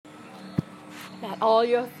Let all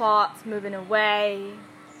your thoughts moving away.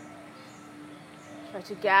 Try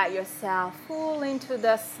to get yourself full into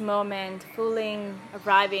this moment, fully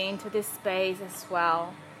arriving into this space as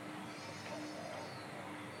well.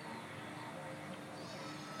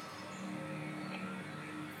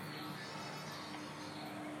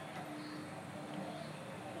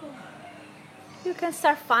 You can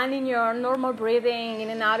start finding your normal breathing in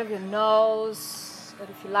and out of your nose. But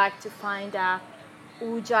if you like to find a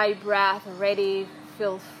Ujjayi breath already,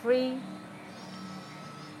 feel free.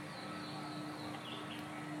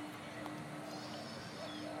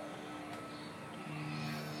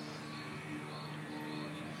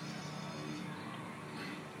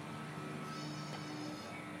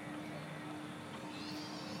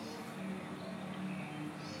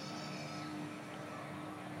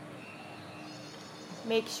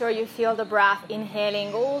 Make sure you feel the breath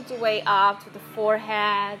inhaling all the way up to the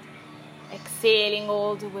forehead, exhaling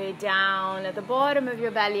all the way down at the bottom of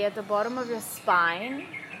your belly, at the bottom of your spine,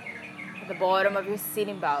 at the bottom of your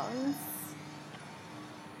sitting bones.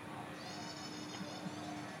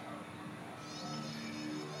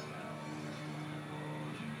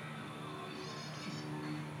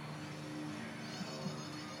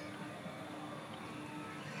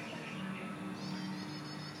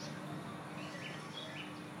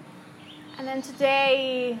 And then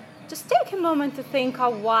today, just take a moment to think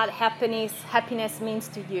of what happiness means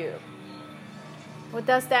to you. What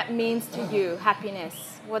does that mean to you,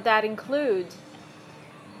 happiness? What that include?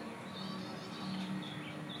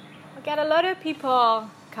 I get a lot of people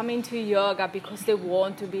coming to yoga because they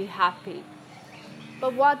want to be happy.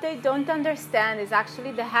 But what they don't understand is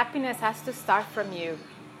actually the happiness has to start from you.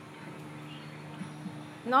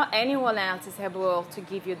 Not anyone else is able to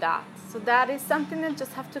give you that. So that is something that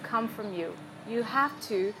just have to come from you. You have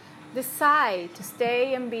to decide to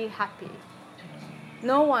stay and be happy.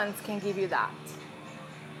 No one can give you that.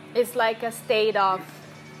 It's like a state of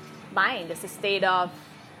mind. It's a state of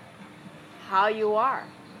how you are.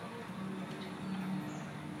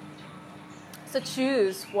 So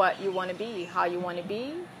choose what you want to be, how you want to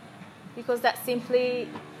be, because that simply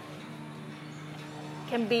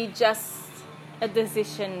can be just a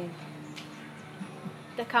decision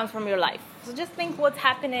that comes from your life. So just think what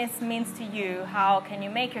happiness means to you. How can you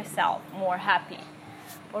make yourself more happy?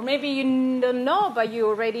 Or maybe you don't know, but you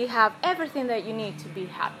already have everything that you need to be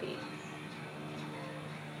happy.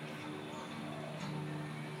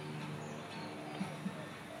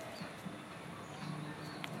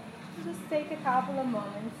 Just take a couple of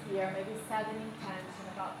moments here, maybe set an intention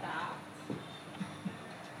about that.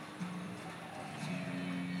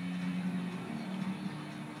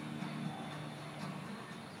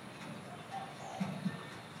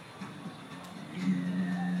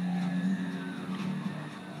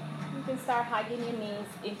 Start hugging your knees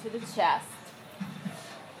into the chest.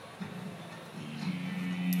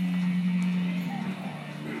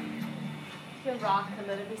 You can rock a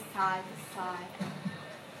little bit side to side.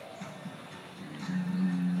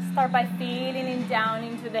 Start by feeling down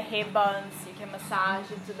into the hip bones. You can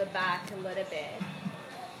massage into the back a little bit.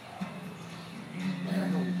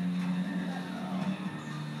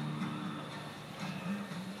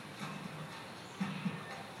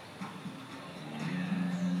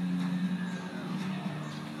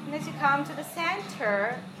 As you come to the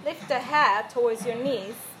center, lift the head towards your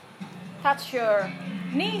knees. Touch your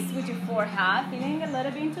knees with your forehead, feeling a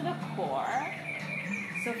little bit into the core.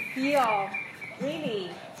 So feel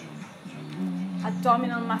really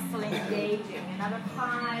abdominal muscle engaging. Another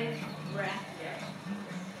 5 breaths here.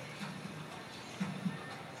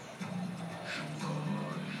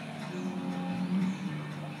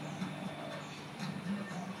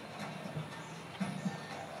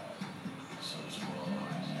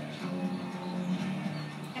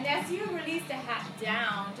 As you release the head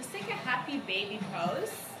down, just take a happy baby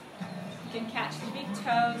pose. You can catch the big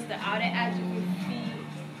toes, the outer edge of your feet.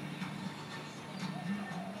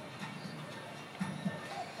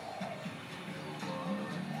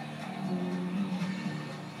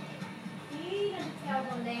 Feel the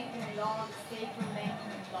tailbone lengthening long, the sacrum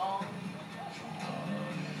lengthening long.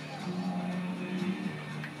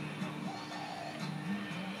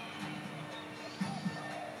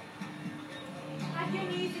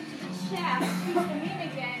 Chest, squeeze them in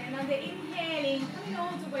again, and on the inhaling, coming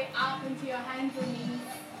all the way up into your hands and knees,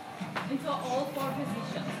 into all 4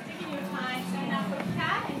 positions. Taking your time, stand up for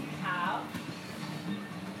cat and cow.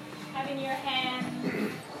 Having your hands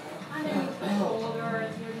underneath the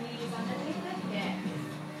shoulders, your knees underneath the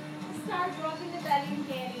hips. Start dropping the belly,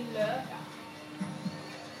 inhaling, look up.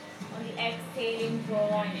 On the exhaling,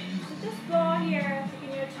 drawing in. So just go here,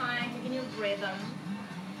 taking your time, taking your rhythm.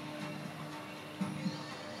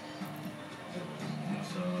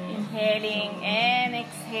 Inhaling and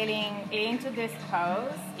exhaling into this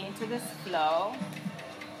pose, into this flow.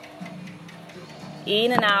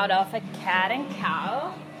 In and out of a cat and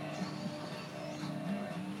cow.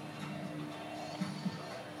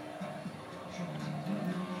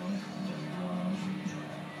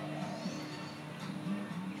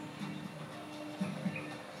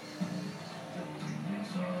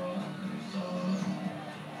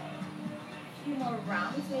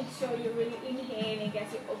 Rounds. Make sure you're really inhaling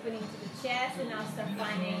as you're opening to the chest, and now start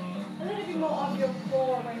finding a little bit more of your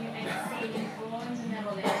core when you exhale and drawing the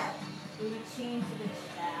navel in. Really chin to the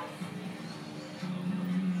chest.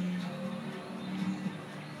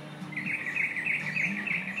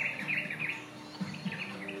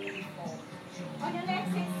 Beautiful. On your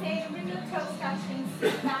next exhale, bring your toes touching,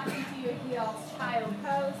 sit back into your heels, child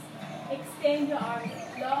pose. Extend your arms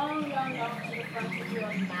long, long, long to the front of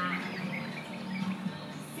your mat.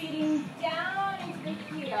 Sitting down into the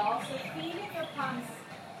heel, so feeling your palms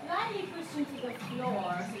slightly pushed into the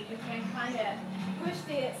floor, so you can kind of push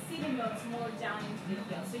the sitting bones more down into the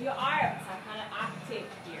heel. So your arms are kind of active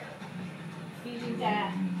here. Feeling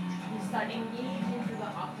that you start engaging into the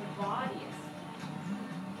upper body.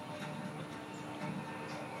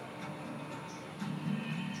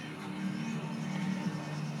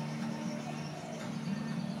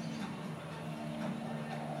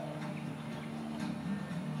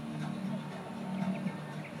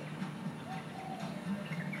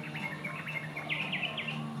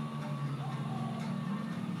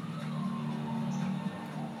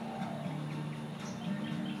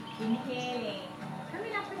 Inhaling.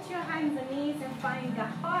 Coming up with your hands and knees and find the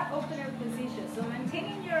heart opener position. So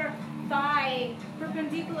maintaining your thigh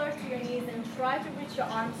perpendicular to your knees and try to reach your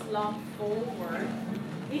arms long forward.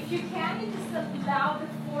 If you can, you just allow the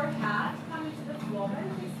forehead to come into the floor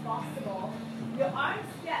as is possible. Your arms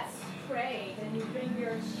get straight and you bring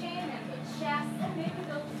your chin and the chest and maybe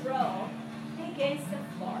the throat against the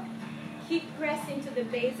floor. Keep pressing to the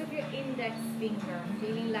base of your index finger,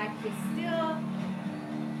 feeling like you're still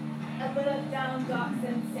a little down dog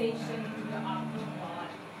sensation in your upper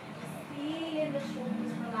body. Just feeling the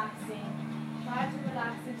shoulders relaxing. Try to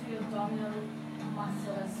relax into your abdominal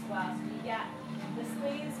muscle as well. So you get the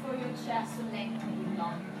space for your chest to lengthen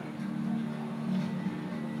longer.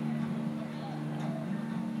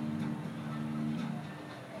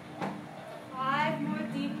 Five more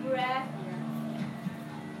deep breaths.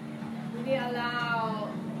 Really allow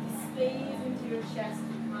space into your chest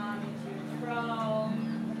to come into your throat.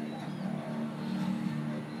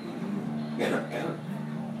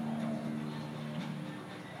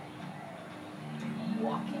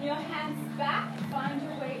 Walking your hands back, find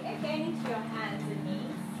your way again into your hands and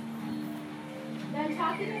knees. Then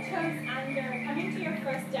tucking the toes under, coming to your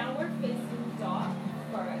first downward facing dog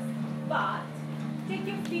first, but take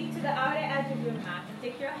your feet to the outer edge of your mat and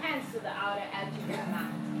take your hands to the outer edge of your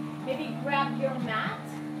mat. Maybe grab your mat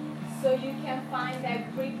so you can find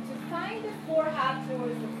that grip to find the forehead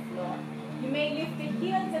towards the floor. You may lift the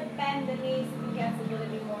heels and bend the knees if it gets a little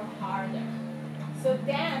bit more harder. So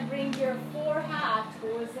then bring your forehead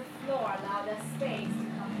towards the floor. Allow the space to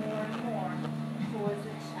come more and more towards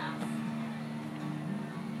the chest.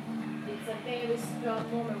 It's a very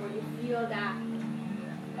strong moment where you feel that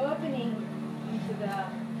opening into the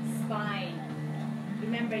spine.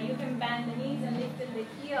 Remember, you can bend the knees and lift the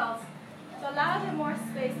heels to allow them more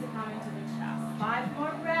space to come into the chest. 5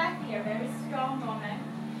 more breaths here, very strong moment.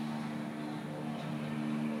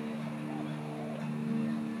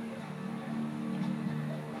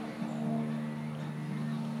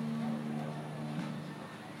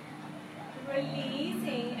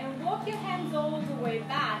 Releasing and walk your hands all the way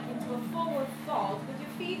back into a forward fold with your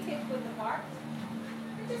feet hip width apart.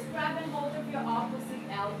 And just grab and hold of your opposite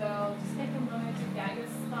elbow. Just take a moment to get your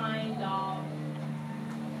spine long,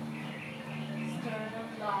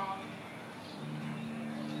 sternum long.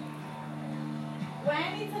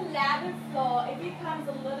 When it's a level floor, it becomes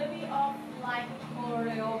a little bit of like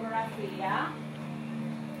choreography, yeah?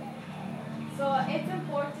 So it's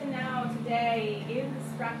important now today in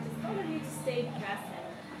this practice not only to stay present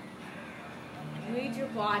with your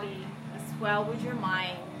body as well with your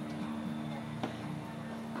mind.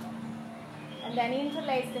 And then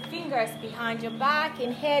interlace the fingers behind your back,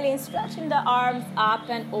 inhaling, stretching the arms up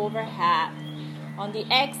and overhead. On the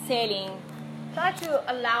exhaling, try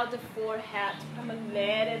to allow the forehead to come a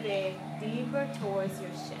little bit deeper towards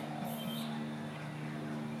your shin.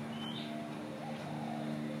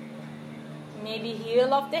 Maybe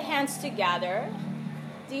heel of the hands together,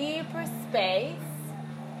 deeper space.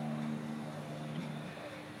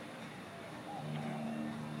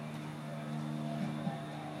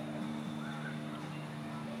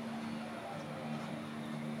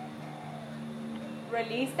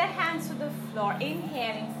 Release the hands to the floor.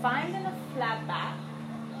 Inhaling, finding a flat back.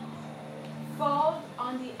 Fold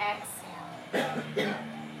on the exhale.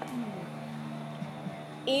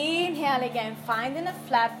 Inhale again, finding a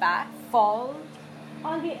flat back. Fold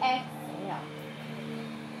on the exhale.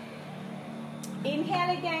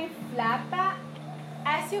 Inhale again, flat back.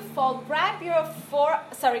 As you fold, grab your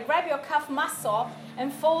calf muscle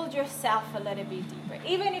and fold yourself a little bit deeper,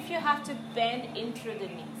 even if you have to bend into the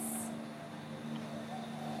knees.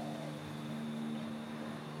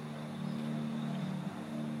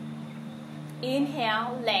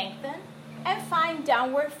 Inhale, lengthen, and find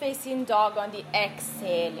downward facing dog on the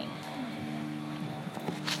exhaling.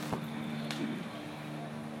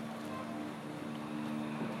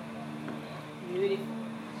 Beautiful.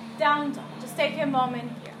 Down dog. Just take a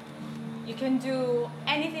moment here. You can do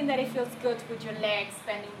anything that it feels good with your legs,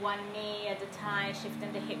 bending one knee at a time,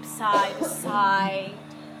 shifting the hip side to side.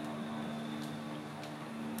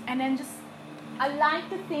 And then I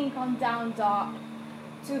like to think on down dog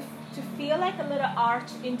to feel like a little arch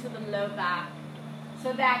into the low back.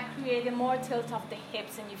 So that creates a more tilt of the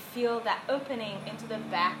hips and you feel that opening into the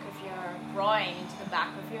back of your groin, into the back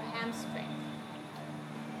of your hamstring.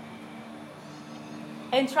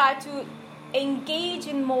 And try to engage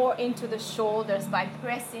more into the shoulders by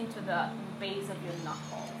pressing to the base of your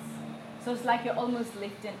knuckles. So it's like you're almost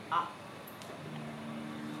lifting up.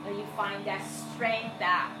 And you find that strength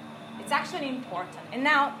that it's actually important. And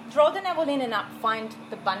now draw the navel in and up, find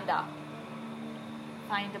the bandha.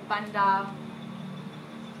 Find the bandha.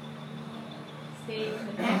 Stay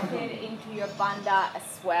connected into your bandha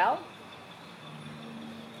as well.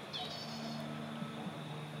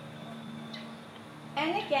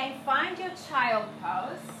 And again, find your child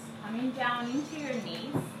pose, coming down into your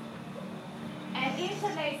knees. And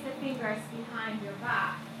interlace the fingers behind your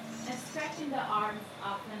back and stretching the arms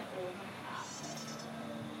up and over.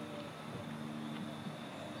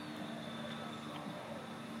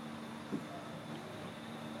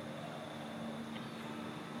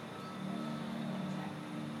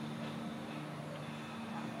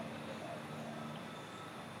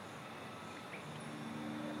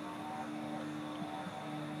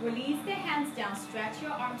 Release the hands down, stretch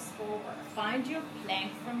your arms forward. Find your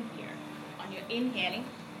plank from here. On your inhaling,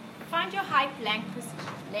 find your high plank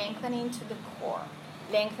position. Lengthening to the core.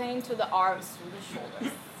 Lengthening to the arms through the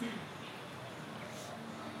shoulders.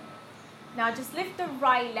 Now just lift the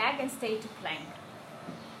right leg and stay to plank.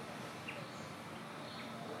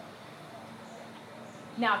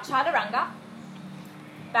 Now chaturanga.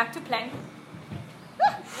 Back to plank.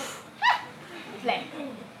 Plank.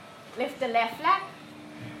 Lift the left leg.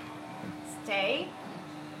 Stay.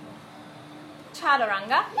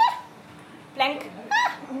 Chaturanga. Plank.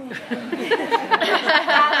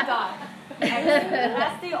 Down dog.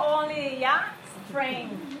 That's the only,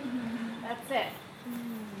 strength. That's it.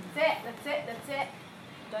 That's it.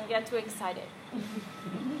 Don't get too excited.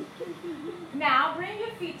 Now bring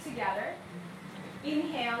your feet together.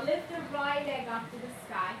 Inhale, lift the right leg up to the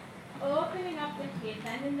sky. Opening up the hip,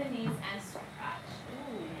 bending the knees and stretch.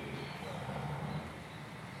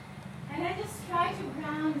 And then just try to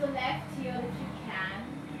ground the left heel if you can.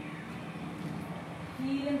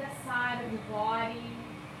 Feeling the side of your body.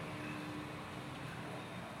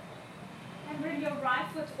 And bring your right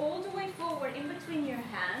foot all the way forward in between your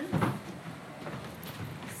hands.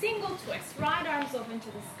 Single twist, right arms open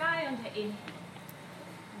to the sky on the inhale.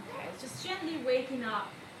 Okay, just gently waking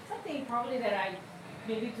up. Something probably that I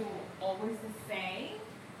maybe do always the same.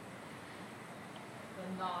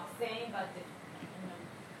 But not same, but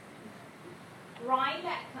right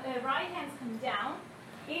hands come down.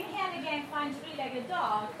 Inhale again, find three-legged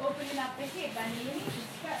dog. Opening up the hip and you need to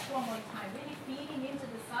stretch one more time. Really feeding into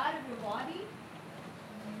the side of your body.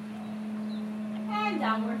 And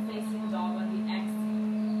downward facing dog on the exhale.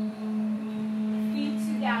 Feet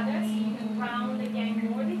together so you can ground again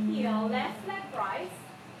more the heel. Left leg rise.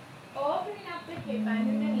 Opening up the hip and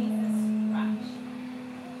the knees and stretch.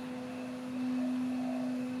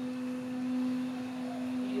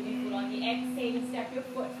 Exhale, step your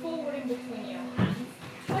foot forward in between your hands.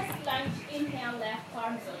 Twist lunge, inhale, left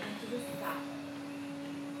arms open to the sky.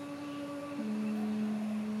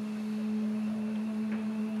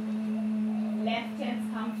 Left hands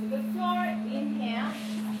come to the floor, inhale.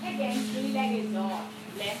 Again, three-legged dog.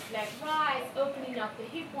 Left leg rise, opening up the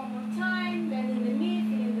hip one more time, bending the knee,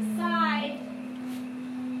 feeling the side.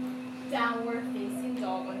 Downward facing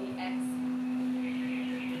dog on the exhale.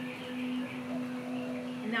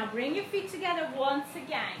 Now bring your feet together once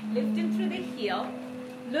again. Lifting through the heel.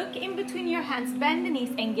 Look in between your hands, bend the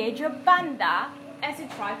knees, engage your bandha as you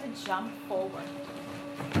try to jump forward.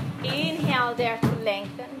 Inhale there to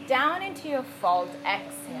lengthen down into your fold.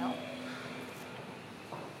 Exhale.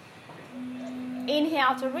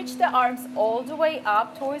 Inhale to reach the arms all the way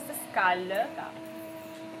up towards the sky. Look up.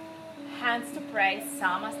 Hands to pray.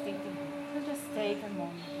 Samasthiti. So just take a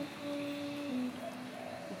moment.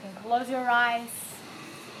 You can close your eyes.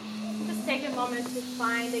 Just take a moment to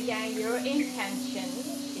find again your intention.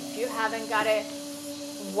 If you haven't got it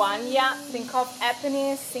one yet, think of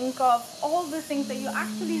happiness, think of all the things that you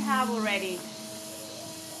actually have already.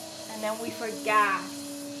 And then we forget.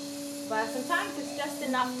 But sometimes it's just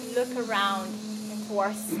enough to look around into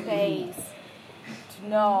our space to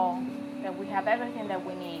know that we have everything that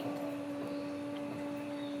we need.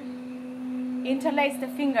 Interlace the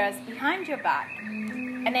fingers behind your back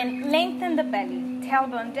and then lengthen the belly,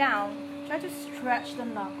 tailbone down. Try to stretch the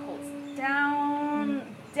knuckles down,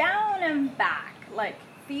 down and back, like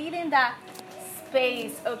feeling that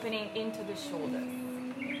space opening into the shoulders.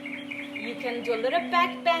 You can do a little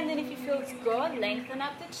back bending if you feel it's good. Lengthen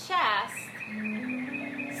up the chest.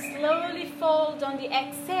 Slowly fold on the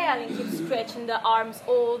exhale and keep stretching the arms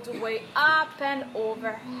all the way up and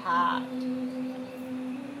overhead.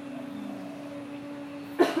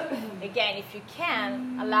 Again, if you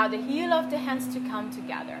can, allow the heel of the hands to come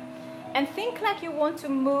together. And think like you want to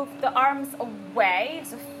move the arms away,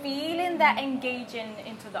 so feeling that engaging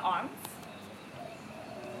into the arms.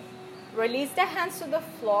 Release the hands to the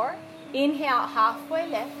floor. Inhale, halfway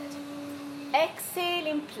lift. Exhale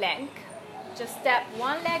in plank. Just step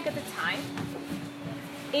one leg at a time.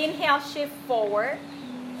 Inhale, shift forward.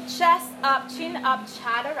 Chest up, chin up,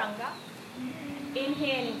 chaturanga.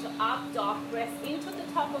 Inhale into up dog, press into the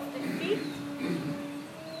top of the feet.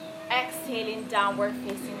 Exhaling, downward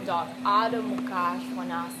facing dog, Adho Mukha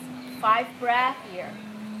Svanasana. 5 breaths here.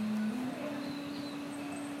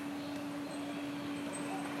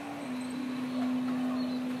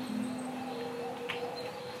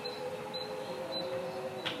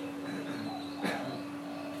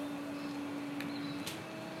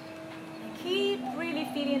 Keep really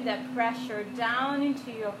feeling that pressure down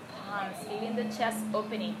into your palms, feeling the chest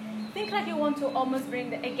opening. Think like you want to almost bring,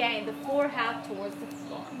 the forehead towards the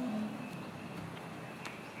floor.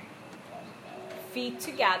 Feet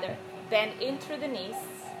together, bend in through the knees,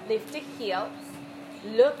 lift the heels,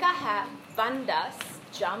 look ahead, bandhas,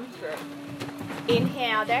 jump through.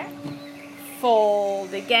 Inhale there,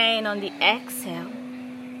 fold again on the exhale.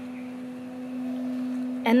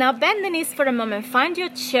 And now bend the knees for a moment, find your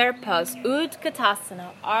chair pose,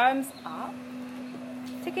 Utkatasana, arms up.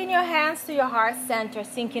 Taking your hands to your heart center,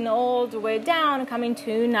 sinking all the way down, coming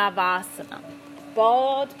to Navasana.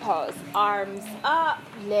 Both pose, arms up,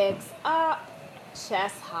 legs up,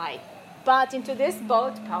 chest high. But into this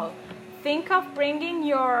boat pose, think of bringing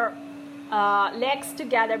your legs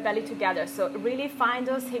together, belly together. So really find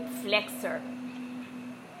those hip flexor.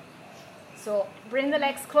 So bring the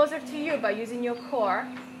legs closer to you by using your core,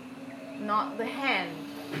 not the hand.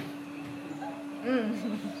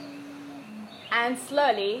 And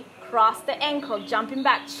slowly cross the ankle, jumping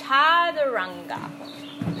back, chaturanga.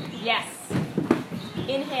 Yes.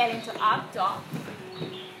 Inhale into up dog.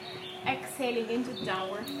 Exhaling into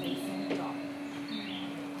downward facing dog.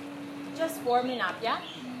 Just warming up, yeah?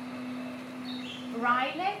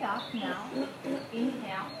 Right leg up now.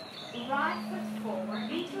 Inhale. Right foot forward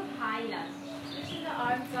into high lunge. Pushing the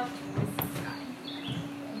arms up towards the sky.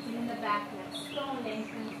 Lifting the back leg strong,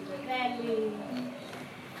 lengthen to the belly.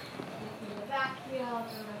 Lifting the back heel,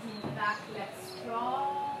 lifting the back leg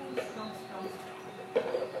strong, strong, strong, strong.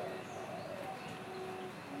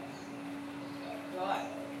 Good.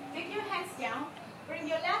 Take your hands down. Bring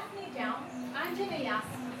your left knee down.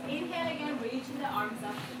 Anjaneyasana. Inhale again, reaching the arms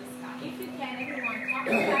up to the sky. If you can, everyone, top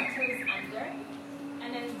the back toes under. And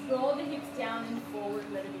then roll the hips down and forward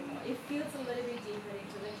a little bit more. It feels a little bit deeper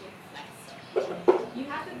into the hip flexor. You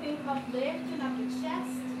have to think of lifting up the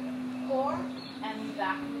chest, core, and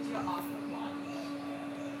back with your upper body.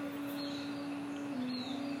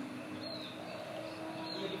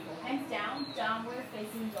 Beautiful. Hands down, downward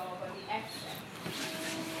facing dog on the exhale.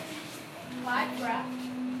 5 breaths.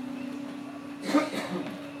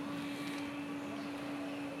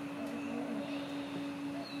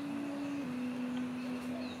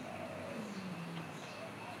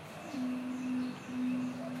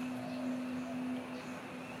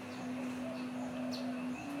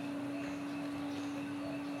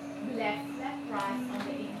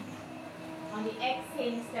 On the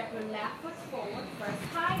exhale, step your left foot forward, first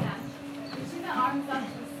high lunge, reaching the arms up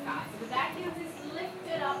to the sky. So the back heel is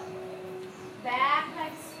lifted up, back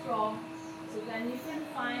leg strong, so then you can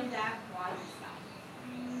find that quad side.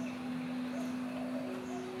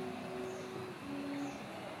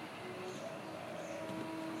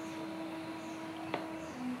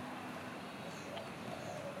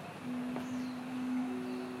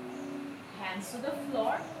 Hands to the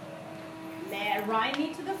floor. Right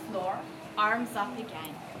knee to the floor. Arms up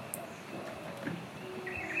again.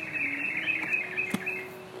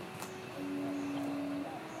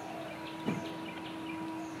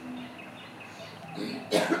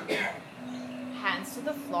 Hands to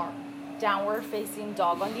the floor. Downward facing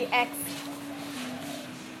dog on the exhale.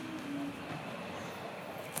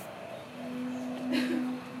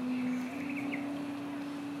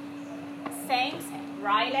 Same.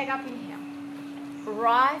 Right leg up, inhale.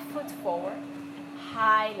 Right foot forward.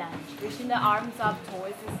 High lunge. Reaching the arms up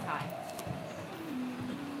towards the sky.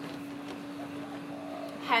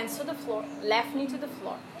 Hands to the floor. Left knee to the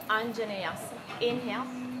floor. Anjaneyasana. Inhale.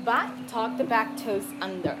 But tuck the back toes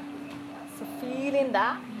under. So feeling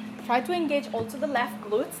that. Try to engage also the left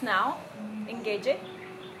glutes now. Engage it.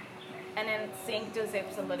 And then sink those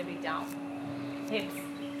hips a little bit down. Hips.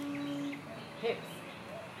 Hips.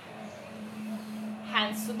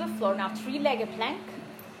 Hands to the floor. Now three-legged plank.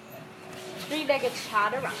 Three-legged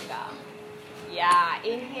chaturanga. Yeah.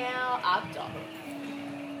 Inhale, up dog.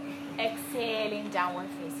 Exhaling, downward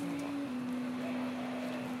facing dog.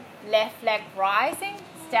 Left leg rising.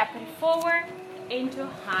 Stepping forward into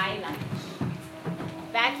high lunge.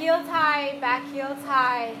 Back heel tie, back heel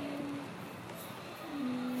tie.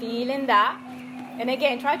 Feeling that. And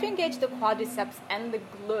again, try to engage the quadriceps and the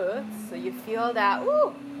glutes so you feel that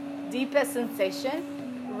deeper sensation.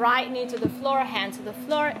 Right knee to the floor, hand to the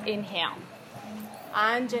floor. Inhale.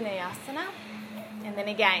 Anjaneyasana. And then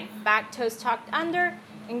again, back toes tucked under,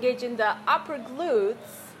 engaging the upper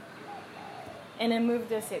glutes. And then move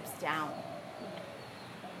those hips down.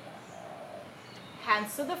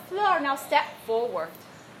 Hands to the floor. Now step forward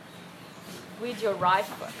with your right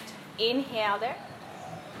foot. Inhale there.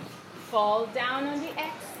 Fall down on the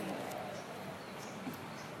exhale.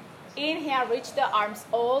 Inhale, reach the arms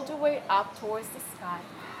all the way up towards the sky.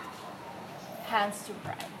 Hands to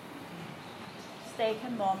pray. Just take a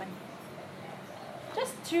moment.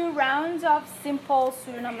 Just 2 rounds of simple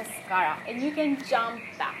Surya Namaskara. And you can jump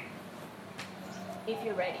back if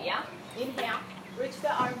you're ready, yeah? Inhale, reach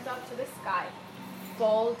the arms up to the sky.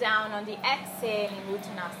 Fall down on the exhale in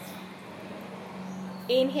Uttanasana.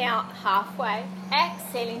 Inhale halfway.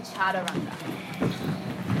 Exhaling chaturanga.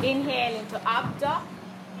 Inhale into up dog.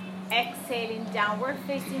 Exhaling downward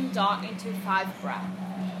facing dog into 5 breaths.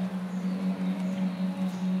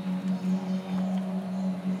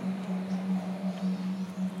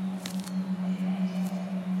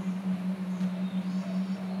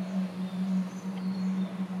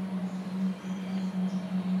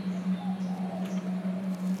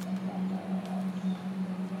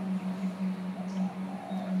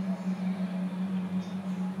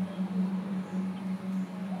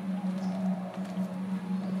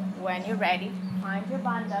 When you're ready, find your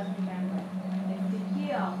bandhas, remember. Lift the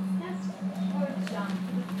heel, or jump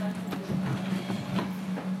to the front of your body.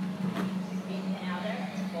 Inhale there,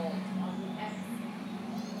 fold on the exhale.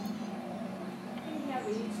 Inhale,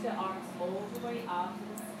 reach the arms all the way up to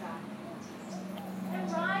the sky. And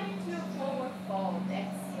right into a forward fold,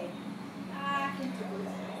 exhale. Back into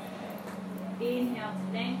Buddha. Inhale to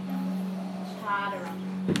lengthen, chaturanga.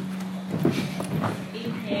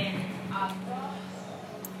 Inhale, up dog.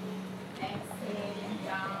 Exhaling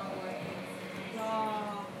downward,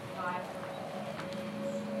 dog, 5.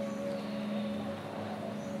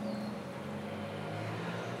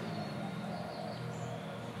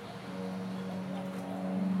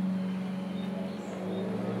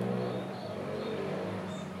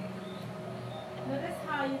 Notice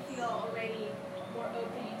how you feel already more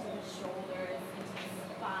open into the shoulders, into the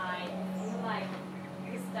spine. Feel like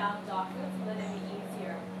this down dog feels a little bit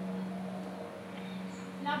easier.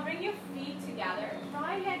 Now bring your feet together,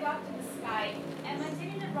 right leg up to the sky, and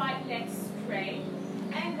maintaining the right leg straight,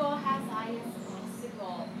 and go as high as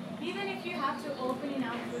possible. Even if you have to open it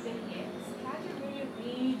out through the hips, try to really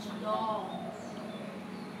reach low.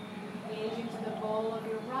 Engage into the ball of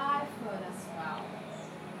your right foot as well.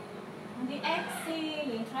 On the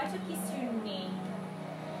exhaling, try to kiss your knee.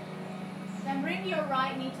 Then bring your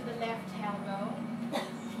right knee to the left elbow.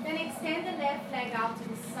 Then extend the left leg out to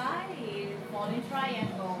the side, falling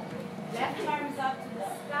triangle. Left arms up to the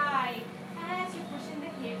sky as you're pushing the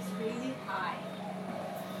hips really high.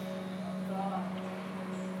 Good.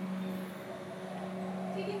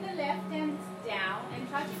 Taking the left hand down and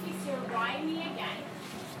try to kiss your right knee again.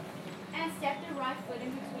 And step the right foot in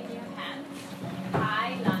between your hands.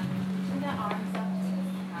 High lunge, pushing the arms up to the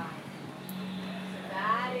sky. So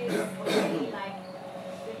that is really like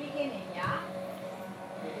the beginning, yeah?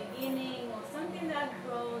 Or something that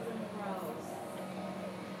grows and grows.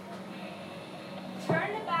 Turn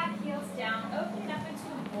the back heels down, open up into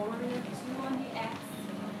warrior 2 on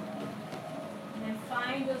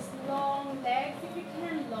enjoying those long legs, if you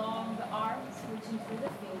can, long arms, reaching through the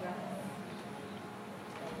fingers.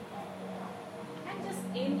 And just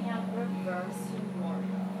inhale, reverse your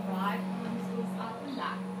warrior. Right arm goes up and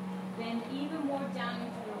back. Bend even more down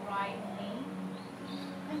into the right knee.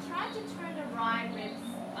 And try to turn the right ribs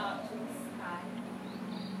up to the sky.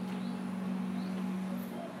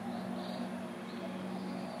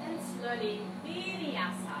 And slowly,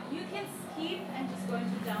 vinyasa. You can skip and just go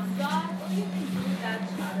into down dog, or you can do that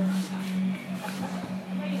chaturanga.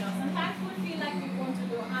 But you know, sometimes we feel like we want to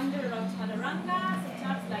do 100 of chaturanga,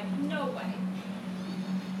 sometimes like, no way.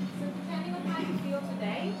 So depending on how you feel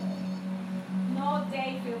today, no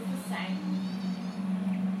day feels the same.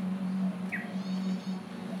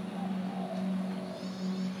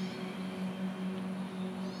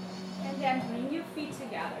 And then bring your feet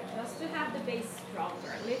together just to have the base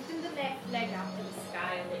stronger. Lifting the left leg up to the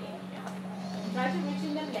sky on the inhale. And try to reach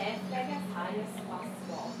in the left leg as high as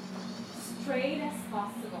possible. Straight as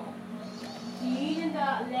possible. Feeling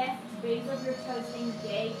the left base of your toes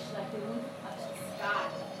engaged like they want to touch the sky.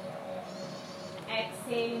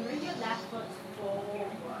 Exhaling, bring your left foot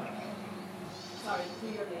forward. Sorry, to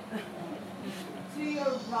your left. To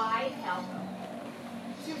your right elbow.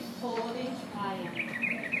 To folding triangle.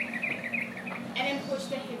 And then push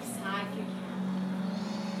the hips high if you can.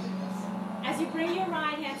 As you bring your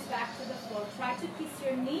right hands back to the floor, try to kiss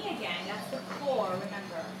your knee again. That's the core,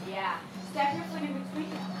 remember. Yeah. Step your foot in between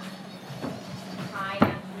your hands. High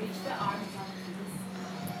and reach the arms up to the sky.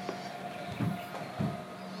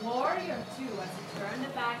 Warrior 2, as you turn the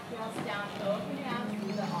back heels down, open out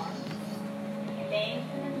through the arms.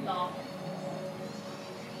 Lengthen and long.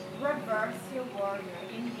 Reverse your warrior.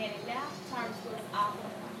 Inhale, left arms goes up and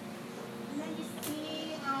back. And then you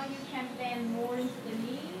see how you can bend more into the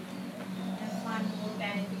knee and find more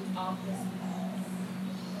benefit of the space.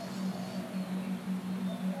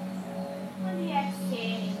 On the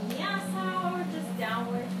exhale, vinyasa or just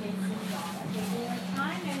downward facing dog. Taking your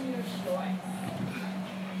time and your choice.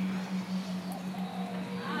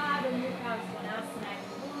 The Mukha Svanasana.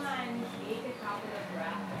 One, take a couple of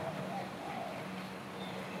breaths.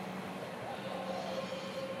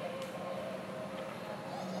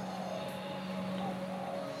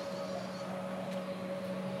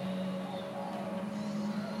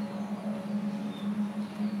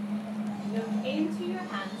 Into your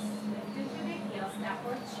hands, lift into the heels,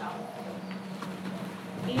 downward shuffle.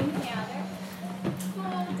 Inhale there,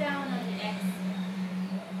 fall down on the exhale.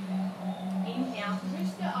 Inhale,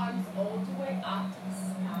 reach the arms all the way up to the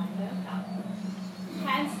sky, look up.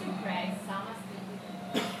 Hands to prayer, Samasthiti.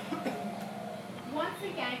 Once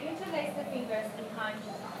again, interlace the fingers behind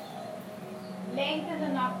your back. Lengthen the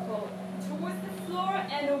knuckle towards the floor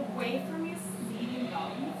and away from your seating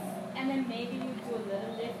bones. And then maybe you do a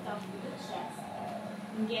little lift up through the chest.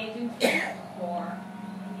 Engaging through the core.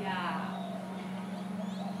 Yeah.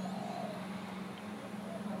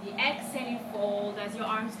 The exhaling fold as your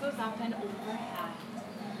arms goes up and overhead.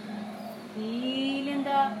 Feeling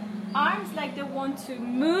the arms like they want to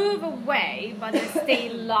move away, but they stay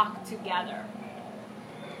locked together.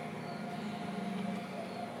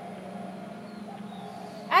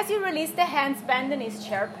 As you release the hands, bend the knees,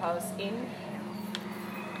 chair pose. Inhale.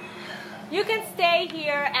 You can stay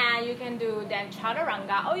here and you can do then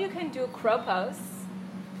chaturanga, or you can do crow pose,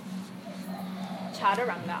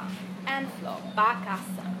 chaturanga, and flow,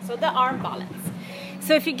 bakasana. So the arm balance.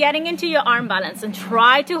 So if you're getting into your arm balance, and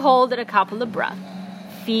try to hold it a couple of breaths,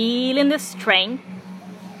 feeling the strength.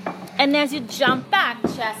 And as you jump back,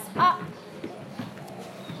 chest up.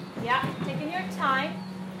 Yeah, taking your time.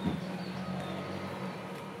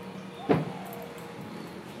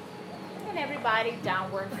 And everybody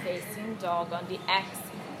downward facing dog on the exhale.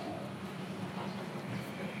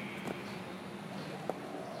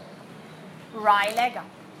 Right leg up.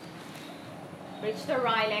 Reach the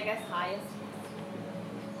right leg as high as possible.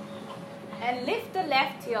 And lift the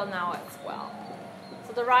left heel now as well.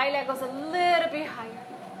 So the right leg goes a little bit higher.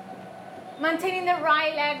 Maintaining the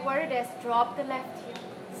right leg where it is. Drop the left heel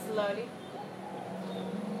slowly.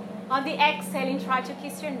 On the exhaling, try to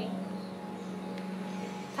kiss your knee.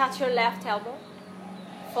 Touch your left elbow.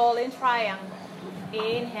 Fall in triangle.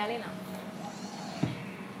 Inhaling up.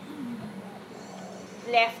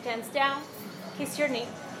 Left hands down. Kiss your knee.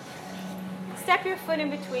 Step your foot in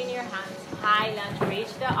between your hands. High lunge.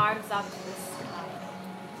 Reach the arms up to the sky.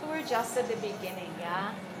 So we're just at the beginning,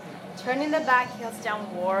 yeah? Turning the back heels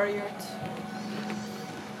down, warrior two.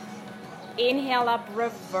 Inhale up,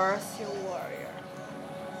 reverse your warrior.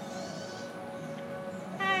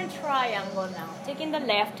 And triangle now. Taking the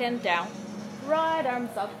left hand down. Right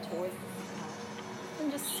arms up towards the sky. And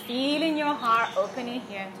just feeling your heart opening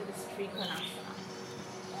here into this Trikonasana.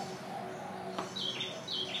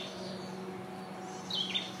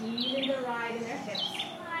 Feeling the right inner hips,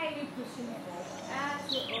 slightly pushing forward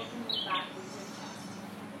as you open your back with your chest.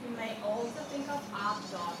 You may also think of up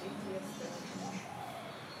dog into your sternum.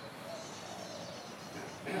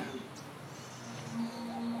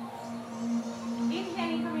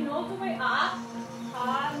 Inhaling, coming all the way up,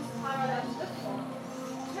 palms parallel to the floor.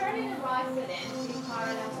 Turning the right foot in, feet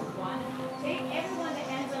parallel to one. Take everyone the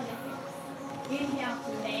hands on the hips. Inhale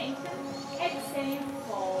to lengthen, exhale,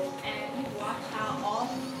 fold, and you watch how off.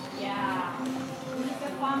 Yeah. This is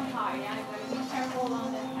the fun part. Yeah, you gotta be careful on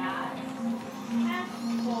the pad. And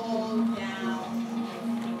fold down.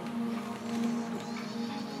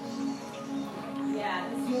 Yeah,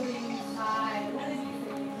 this moving inside. What is it?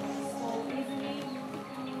 Fold easily.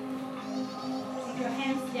 Take your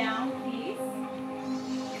hands down, please.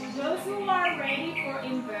 Those who are ready for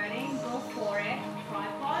inverting, go for it.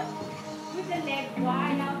 Tripod. With the leg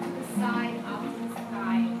wide out to the side, up to the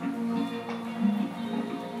sky.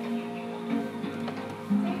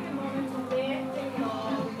 Take a moment to lift and go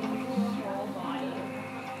into your whole body.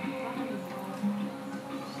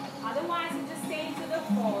 Otherwise, you just stay into the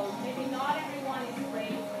fold. Maybe not everyone is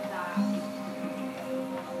ready for that.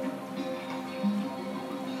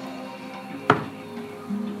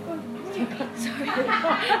 Sorry.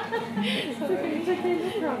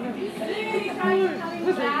 Really try to coming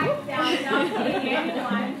back down,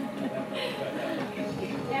 everyone.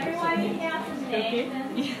 Everyone inhale to lengthen.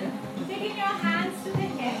 Taking your hands to the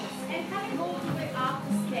hips and coming all the way up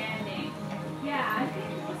to standing. Yeah, I think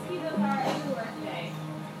mosquitoes are everywhere today.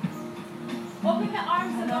 Open the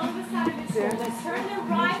arms along the side of the shoulders. Turn the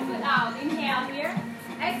right foot out. Inhale here.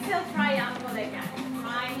 Exhale, triangle again.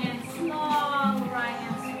 Right hand long, right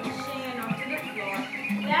hand swishing onto the floor.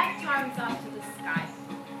 Left arms up to the sky.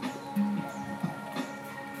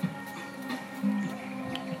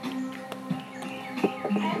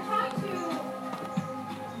 And try to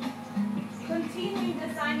continue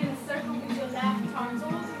designing a circle with your left arms all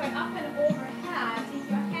the way up and overhead. Take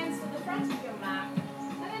your hands to the front of your mat.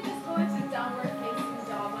 And then just go into downward facing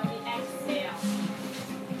dog on the exhale.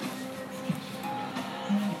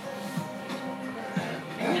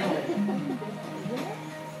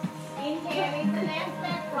 Inhaling the left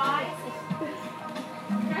leg rise.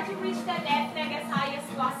 Try to reach that left leg as high as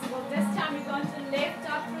possible. This time you're going to lift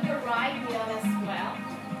up through the right heel as well.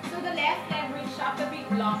 So the left leg reach up a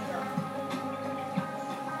bit longer.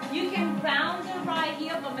 You can round the right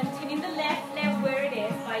heel but maintaining the left leg where it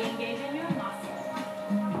is by engaging your muscle.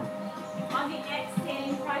 On the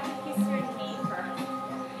exhaling, try to kiss your knee first.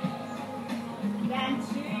 Then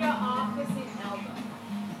to your opposite elbow.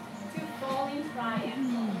 To falling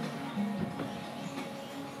triangle.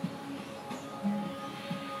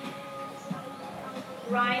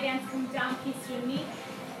 Right hand come down, kiss your knee.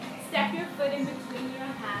 Step your foot in between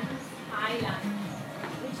your hands, high lunge.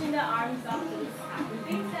 Reaching the arms up to the sky. You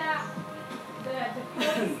think that the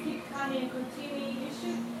poses keep coming and continuing. You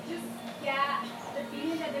should just get the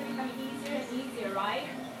feeling that they're becoming easier and easier, right?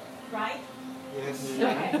 Right? Yes.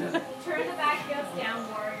 Okay. Turn the back heels down,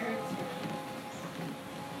 warrior two.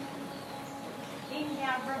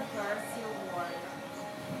 Inhale, reverse your warrior.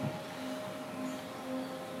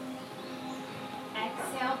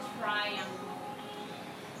 Exhale, triangle.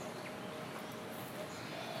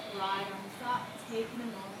 Right arms up, taking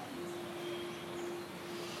them off.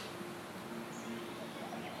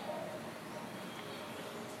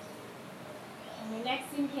 And the next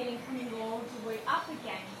inhaling, coming all the way up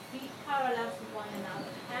again. Feet parallel to one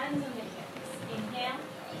another. Hands on the hips. Inhale,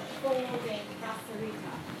 folding,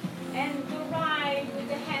 Prasarita. And go right with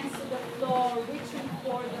the hands to the floor, reaching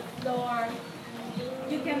for the floor.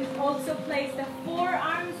 You can also place the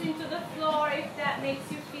forearms into the floor if that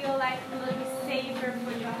makes you feel like a little bit safer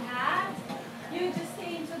for your head. You just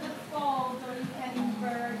stay into the fold, or you can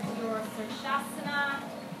invert your Sirsasana.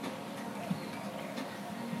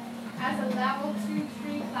 As a level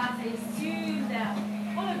 2-3 class, I assume that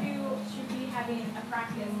all of you should be having a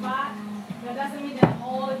practice back. That doesn't mean that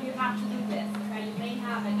all of you have to do this. Okay? You may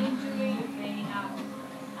have an injury, you may have,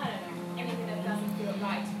 I don't know, anything that doesn't feel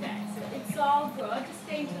right today. So it's all good. Just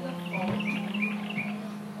stay into the fold.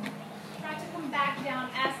 Try to come back down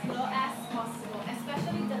as low as possible,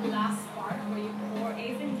 especially the last part where your core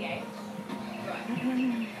is engaged.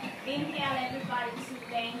 Good. Inhale, everybody, to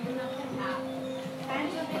lengthen up the half.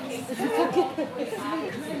 Hands on the hips.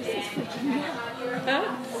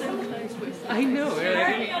 I know.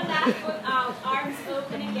 Turn your left foot out, arms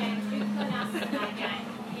open again, Trikonasana again.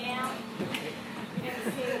 Inhale.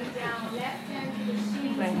 Exhale down, left hand to the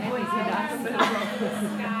shin.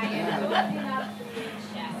 sky and opening up the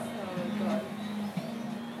chest.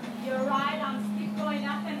 Your right arm keep going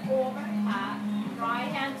up and over half. Right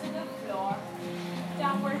hand to the floor.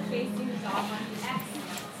 Downward facing dog on the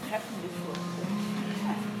exhale.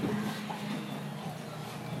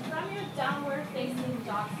 From your downward facing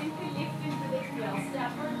dog, simply lift into the heel,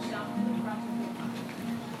 step or jump to the front of your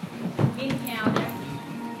body. Inhale there.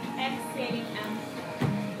 Exhaling and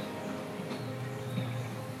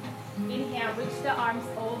inhale, reach the arms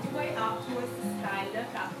all the way up towards the sky.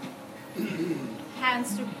 Look up. Hands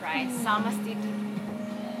to pray. Samasthiti.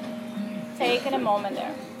 Taking a moment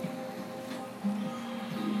there.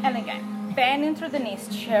 And again, bending through the knees,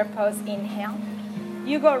 chair pose, inhale.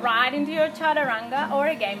 You go right into your chaturanga, or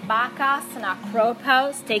again, bakasana, crow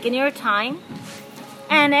pose, taking your time.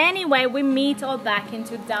 And anyway, we meet all back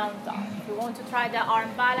into down dog. If you want to try the arm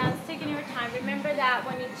balance, taking your time. Remember that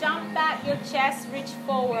when you jump back, your chest reach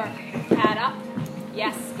forward, head up.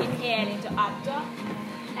 Yes, inhale into up dog.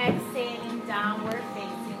 Exhaling, downward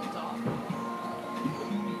facing dog.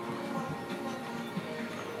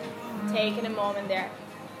 Taking a moment there.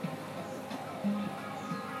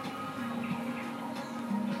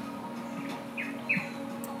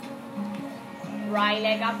 Right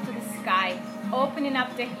leg up to the sky, opening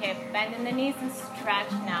up the hip, bending the knees and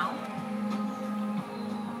stretch now.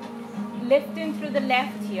 Lifting through the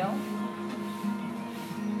left heel.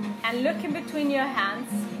 And looking between your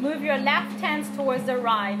hands, move your left hands towards the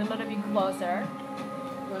right, a little bit closer.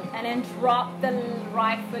 And then drop the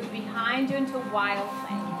right foot behind you into wild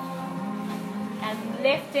thing. And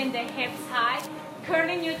lifting the hips high,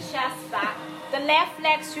 curling your chest back. The left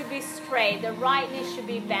leg should be straight, the right knee should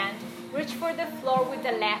be bent. Reach for the floor with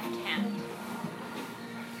the left hand.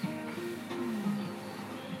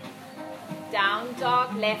 Down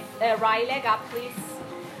dog, right leg up please.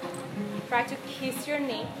 Try to kiss your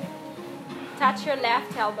knee. Touch your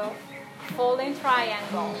left elbow. Fold in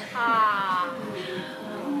triangle. Ah.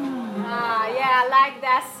 Ah, yeah, I like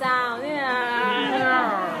that sound.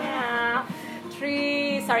 Yeah.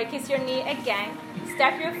 Kiss your knee again.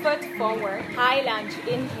 Step your foot forward. High lunge,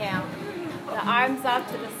 inhale. The arms up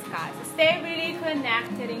to the sky. So stay really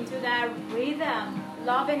connected into that rhythm.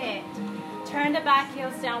 Loving it. Turn the back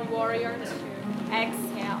heels down, warrior two.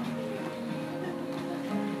 Exhale.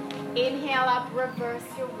 Inhale up, reverse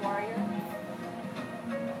your warrior.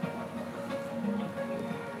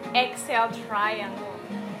 Exhale, triangle.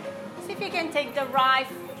 See if you can take the right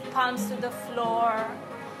palms to the floor.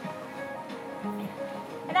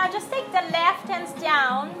 And now just take the left hands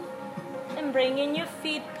down and bring in your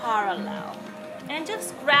feet parallel. And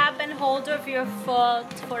just grab and hold of your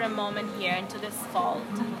foot for a moment here into this fold.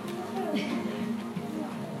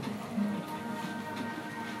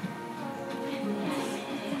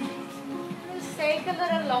 Just take a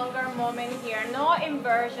little longer moment here. No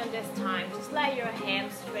inversion this time. Just let your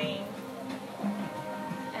hamstring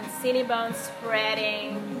and sitting bones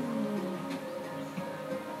spreading.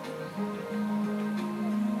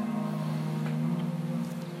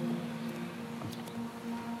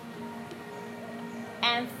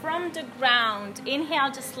 And from the ground,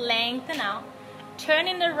 inhale, just lengthen out.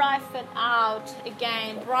 Turning the right foot out.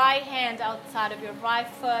 Again, right hand outside of your right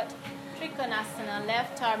foot. Trikonasana,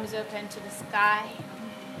 left arm is open to the sky.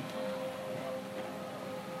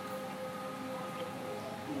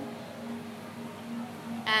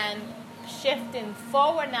 And shifting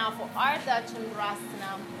forward now for Ardha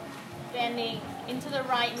Chandrasana. Bending into the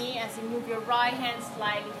right knee as you move your right hand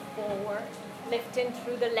slightly forward. Lifting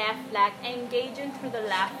through the left leg, engaging through the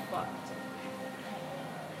left foot.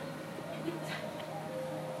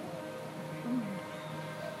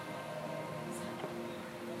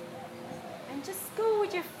 And just go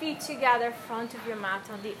with your feet together, front of your mat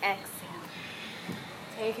on the exhale.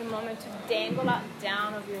 Take a moment to dangle out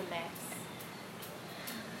down of your legs.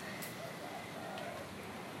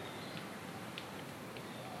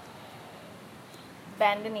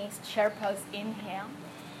 Bend the knees, chair pose, inhale.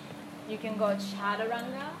 You can go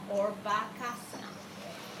chaturanga or bakasana.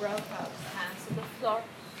 Crow pose, hands to the floor.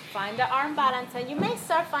 Find the arm balance, and you may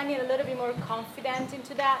start finding a little bit more confident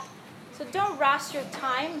into that. So don't rush your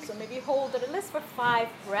time. So maybe hold it at least for 5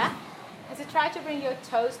 breaths. As you try to bring your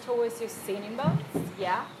toes towards your sitting bones.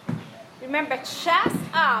 Yeah. Remember, chest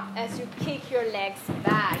up as you kick your legs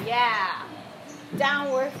back. Yeah.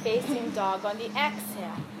 Downward facing dog on the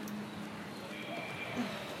exhale.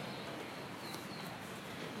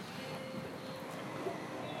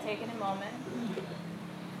 Taking a moment.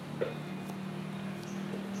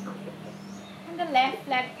 And the left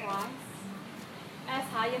leg cross as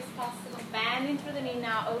high as possible. Bending through the knee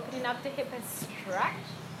now, opening up the hip and stretch.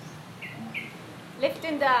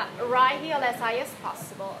 Lifting the right heel as high as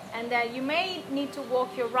possible. And then you may need to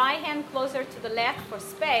walk your right hand closer to the left for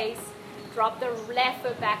space. Drop the left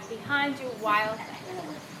foot back behind you while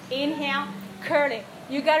inhale, curling.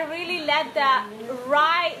 You gotta really let the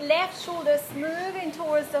left shoulders moving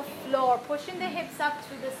towards the floor, pushing the hips up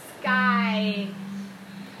to the sky.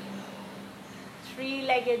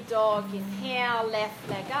 Three-legged dog. Inhale, left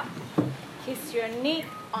leg up. Kiss your knee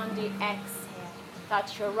on the exhale.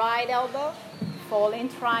 Touch your right elbow. Fall in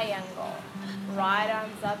triangle. Right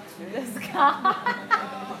arms up to the sky.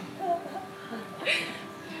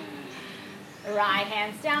 Right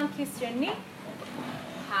hands down. Kiss your knee.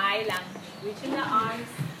 High lunge. Reaching the arms.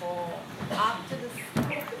 Fall up to the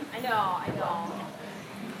sky. I know.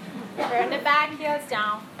 Turn the back heels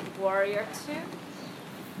down. Warrior two.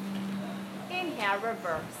 Inhale,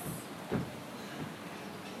 reverse.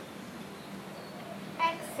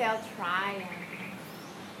 Exhale, triangle.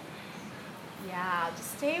 Yeah,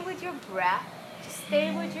 just stay with your breath. Just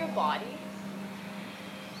stay with your body.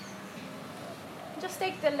 Just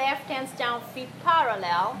take the left hands down, feet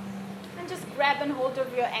parallel. And just grab and hold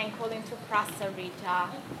of your ankle into Prasarita.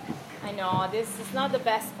 I know, this is not the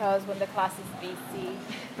best pose when the class is busy.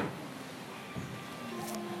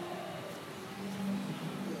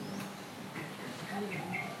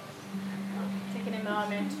 Taking a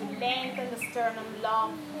moment to lengthen the sternum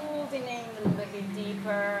long, holding in a little bit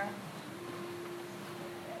deeper.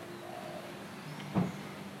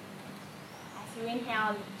 As you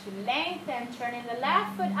inhale to lengthen, turning the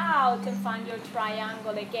left foot out and find your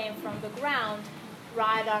triangle again from the ground.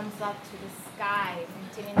 Right arms up to the sky,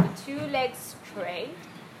 maintaining the two legs straight,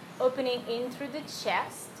 opening in through the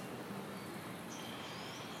chest.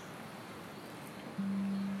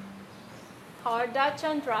 Ardha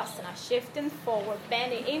Chandrasana, shifting forward,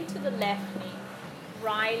 bending into the left knee,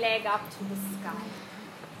 right leg up to the sky.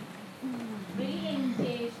 Really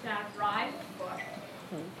engage that right foot.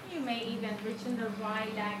 You may even reach in the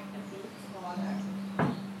right leg a bit farther.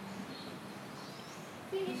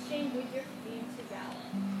 Finishing with your feet together.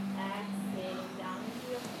 Exhaling down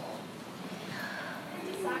into your fold. And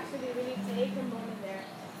just actually really take a moment there.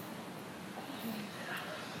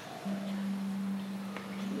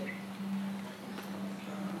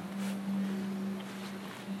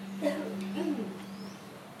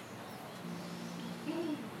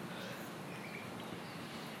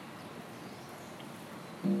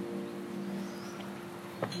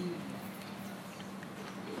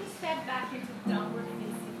 Step back into downward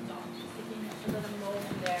facing dog. Just taking a little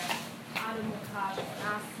moment there. Adho Mukha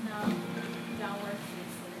Asana, downward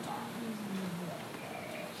facing dog.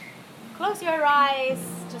 Close your eyes.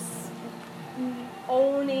 Just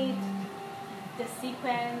owning the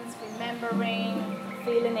sequence, remembering,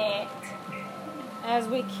 feeling it. As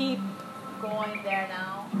we keep going there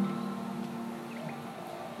now.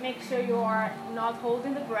 Make sure you are not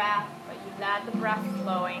holding the breath, but you let the breath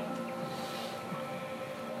flowing.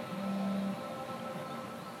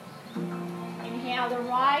 Inhale the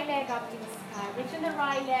right leg up to the sky. Reaching the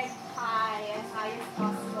right leg high as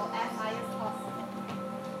possible, as high as possible.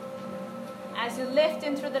 As you lift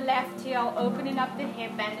in through the left heel, opening up the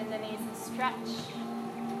hip, bending the knees and stretch.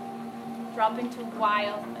 Drop into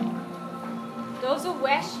wild. Those who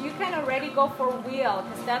wish, you can already go for wheel,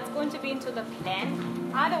 because that's going to be into the plank.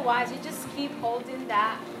 Otherwise, you just keep holding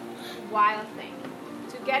that wild thing.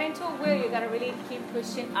 To get into a wheel, you gotta really keep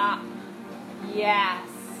pushing up. Yes.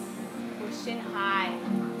 Pushing high.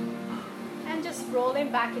 And just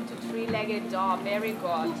rolling back into three-legged dog. Very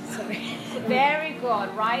good. Very good.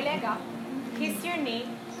 Right leg up. Kiss your knee.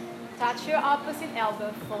 Touch your opposite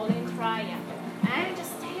elbow. Fall in triangle. And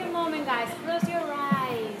just take a moment, guys. Close your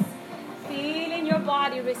eyes. Feeling your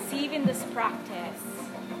body receiving this practice.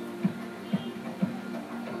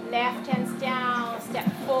 Left hands down,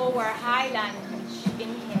 step forward, high lunge.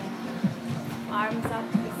 Inhale. Arms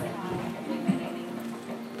up to the sky.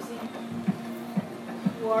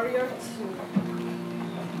 Warrior two.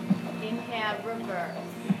 Inhale, reverse.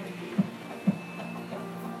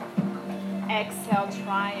 Exhale,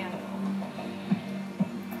 triangle.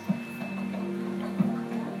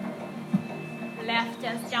 Left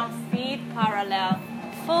hands down, feet parallel.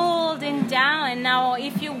 Folding down, and now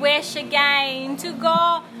if you wish again to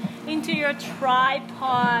go into your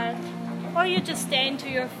tripod, or you just stay into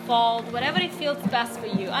your fold, whatever it feels best for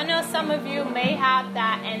you. I know some of you may have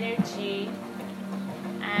that energy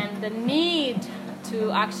and the need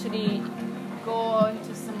to actually go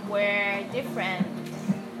into somewhere different,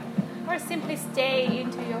 or simply stay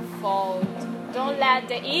into your fold. Don't let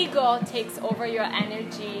the ego takes over your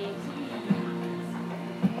energy.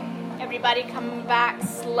 Everybody come back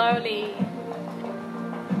slowly.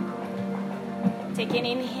 Take an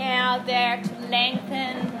inhale there to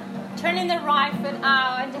lengthen. Turning the right foot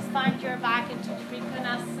out and just find your back into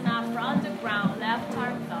Trikonasana from the ground, left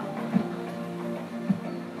arm up.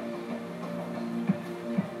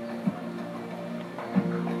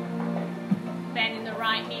 Bending the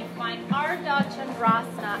right knee, find Ardha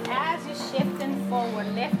Chandrasana as you shifting forward,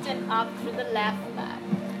 lifting up through the left leg.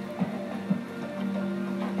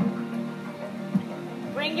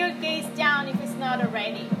 Bring your gaze down if it's not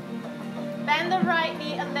already. Bend the right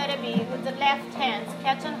knee a little bit with the left hand.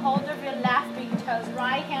 Catch and hold of your left big toes.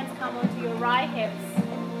 Right hands come onto your right hips.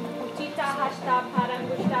 Utthita Hasta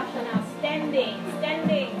Padangusthasana. Standing,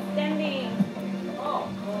 standing, standing. Oh,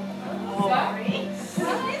 sorry.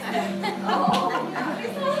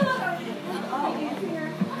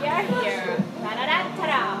 You're here.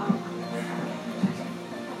 Ta-da-da-ta-da.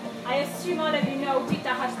 I assume all of you know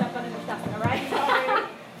Utthita Hasta Padangusthasana, right? Sorry.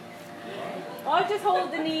 Or just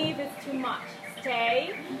hold the knee if it's too much.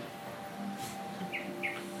 Stay.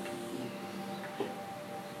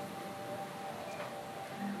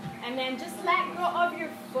 And then just let go of your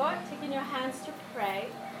foot, taking your hands to pray.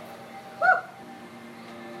 Woo!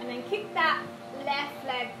 And then kick that left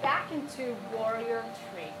leg back into warrior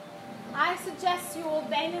three. I suggest you all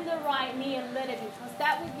bend in the right knee a little bit because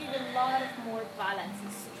that will give you a lot of more balance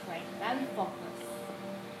and strength and focus.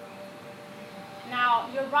 Now,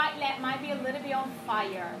 your right leg might be a little bit on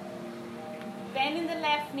fire. Bending the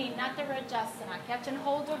left knee, Nata Rajasana. Catch and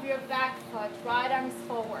hold of your back foot, right arms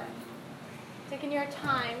forward. Taking your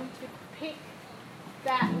time to pick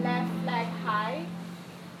that left leg high.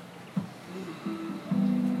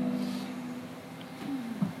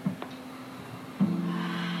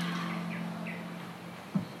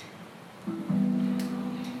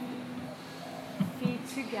 Feet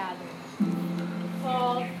together.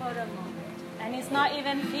 Hold for a moment. And it's not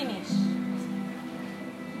even finished.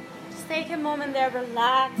 Just take a moment there,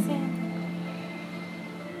 relaxing.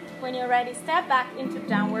 When you're ready, step back into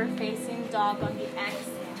downward facing dog on the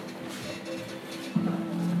exhale.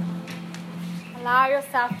 Allow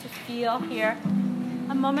yourself to feel here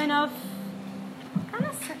a moment of kind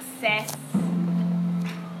of success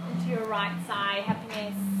into your right side,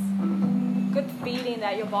 happiness, good feeling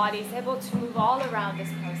that your body is able to move all around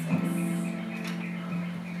this process.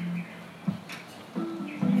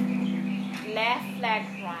 Left leg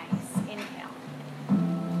rise, inhale.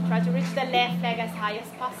 Try to reach the left leg as high as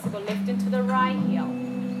possible. Lift into the right heel.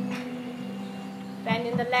 Bend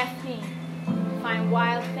in the left knee. Find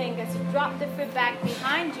wild thing as you drop the foot back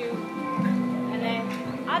behind you. And then,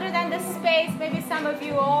 other than the space, maybe some of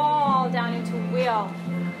you all down into wheel.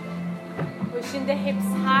 Pushing the hips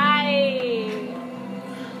high.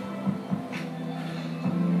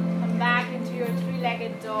 Come back into your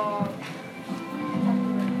three-legged dog.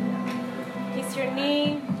 Kiss your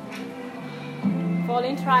knee,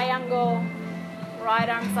 falling triangle, right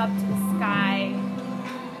arms up to the sky,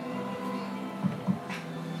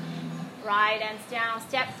 right hands down,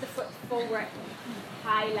 step the foot forward,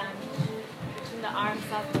 high lunge, reaching the arms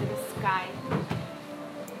up to the sky.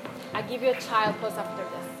 I'll give you a child pose after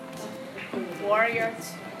this. Warrior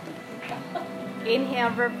two.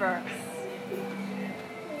 Inhale, reverse.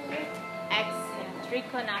 Exhale,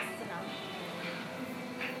 Trikonasana.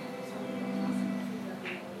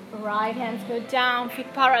 Right hands go down,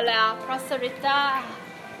 feet parallel, Prasarita.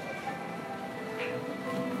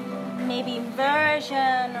 Maybe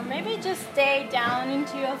inversion, or maybe just stay down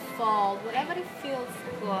into your fold, whatever it feels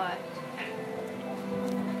good.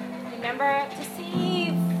 Remember to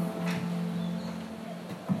see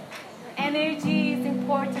energy is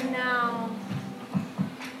important now.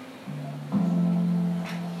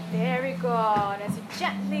 Very good. As you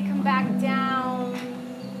gently come back down.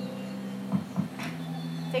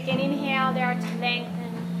 Take an inhale there to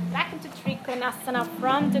lengthen. Back into Trikonasana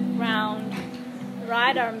from the ground.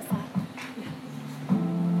 Right arms up.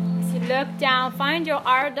 As you look down, find your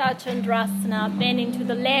Ardha Chandrasana. Bend into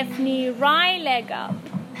the left knee, right leg up.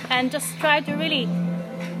 And just try to really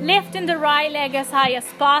lift in the right leg as high as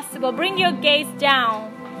possible. Bring your gaze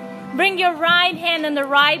down. Bring your right hand and the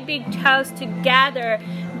right big toes together.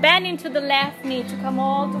 Bend into the left knee to come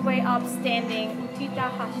all the way up standing. Utthita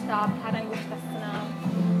Hasta Padangusthasana.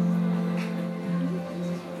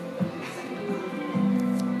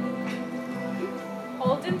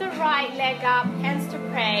 Holding the right leg up, hands to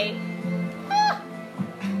pray.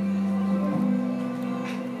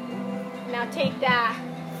 Now take that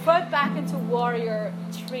foot back into warrior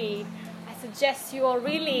three. I suggest you all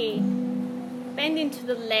really bend into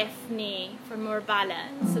the left knee for more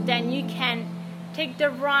balance. So then you can take the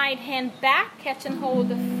right hand back, catch and hold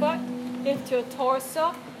the foot, lift your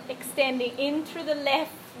torso, extending in through the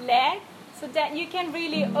left leg. so that you can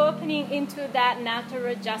really opening into that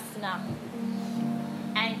Natarajasana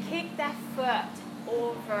and kick that foot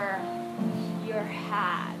over your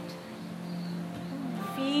head,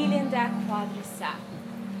 feeling that quadricep.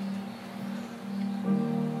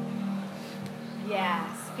 Yes,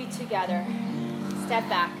 feet together. Step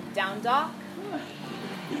back, down dog.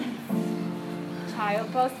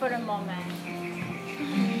 Child pose for a moment.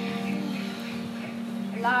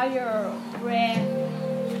 Allow your breath,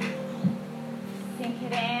 sink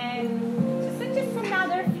it in. Just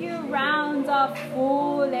another few rounds of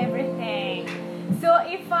full everything. So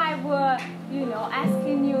if I were,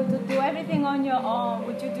 asking you to do everything on your own,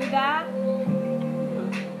 would you do that?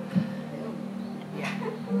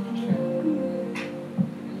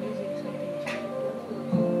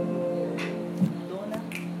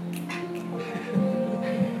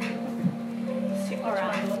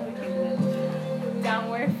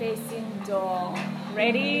 Downward facing dog.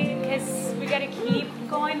 Ready? Because we gotta keep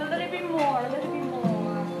going a little bit more,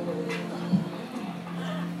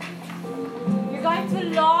 You're going to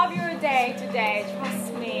love your day today,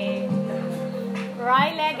 trust me.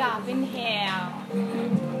 Right leg up, inhale.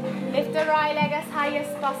 Lift the right leg as high as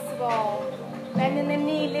possible. Bending the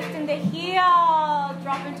knee, lifting the heel,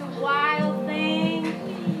 drop into wild thing.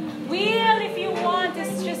 Wheel if you want,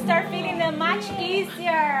 just start feeling them much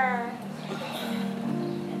easier.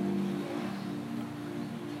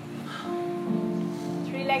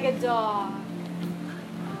 Three-legged dog.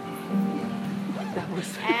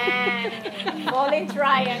 And falling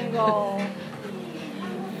triangle.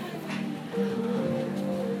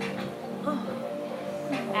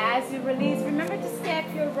 As you release, remember to step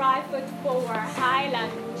your right foot forward, high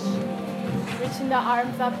lunge, reaching the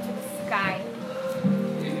arms up to the sky.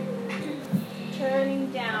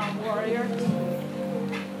 Turning down, warrior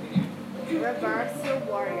two. Reverse your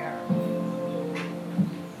warrior.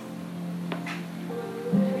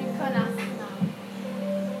 Trikonasana.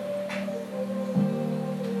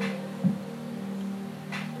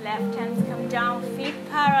 Left hands come down, feet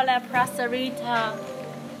parallel, Prasarita.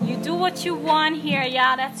 You do what you want here,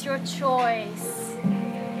 yeah, that's your choice.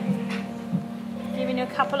 Giving you a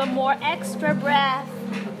couple of more extra breaths.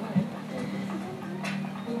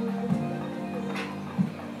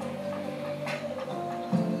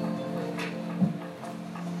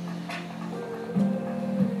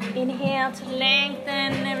 Inhale to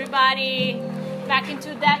lengthen, everybody. Back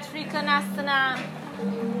into that Trikonasana.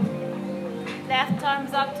 Left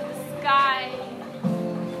arms up to the sky.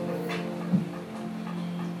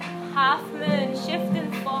 Half moon,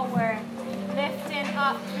 shifting forward, lifting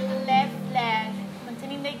up through the left leg,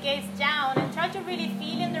 maintaining the gaze down, and try to really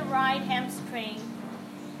feel in the right hamstring.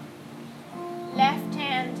 Left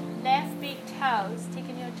hand, left big toes,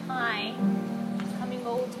 taking your time, coming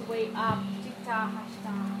all the way up. Jitta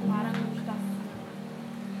Hasta, Paramudasana.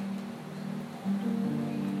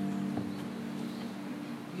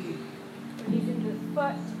 Releasing the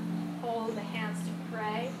foot, hold the hands to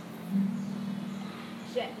pray.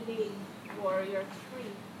 Gently, warrior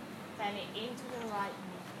three, bending into the right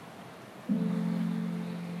knee.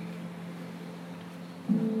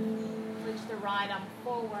 Reach the right arm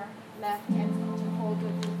forward, left hand to hold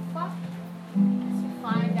with your foot. As you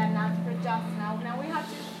find that Natarajasana. Now we have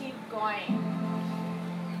to keep going.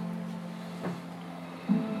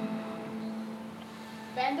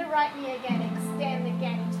 Bend the right knee again, extend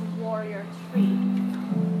again into warrior three.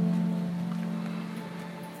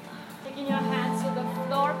 Taking your hands to the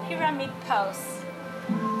floor, pyramid pose.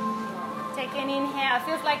 Take an inhale,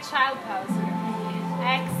 feels like child pose here.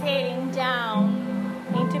 Exhaling down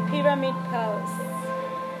into pyramid pose.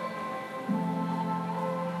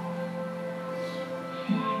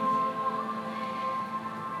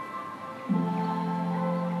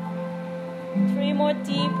 Three more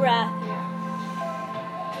deep breaths here.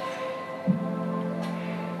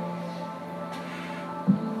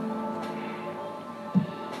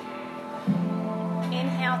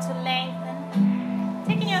 Inhale to lengthen.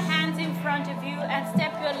 Taking your hands in front of you and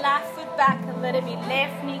step your left foot back a little bit.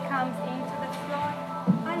 Left knee comes into the floor.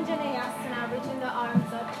 Anjaneyasana, reaching the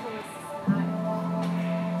arms up towards the sky.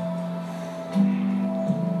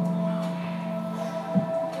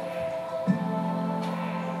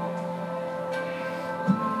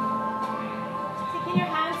 Taking your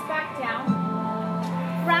hands back down.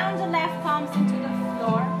 Round the left palms into the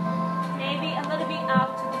floor. Maybe a little bit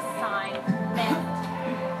out to the side. Left.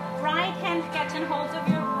 Right hand catching hold of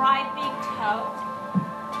your right big toe.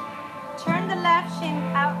 Turn the left shin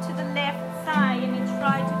out to the left side and you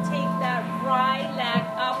try to take that right leg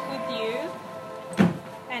up with you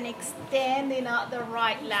and extending out the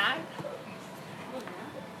right leg.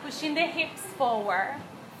 Pushing the hips forward.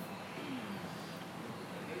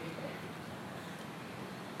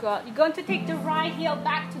 good. You're going to take the right heel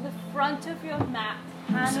back to the front of your mat.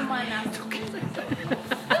 Hanumanasana.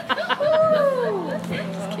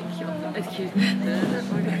 Excuse me.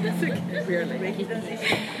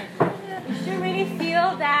 You should really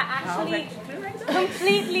feel that actually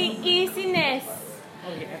completely easiness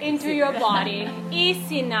into your body.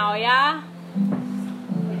 Easy now, yeah?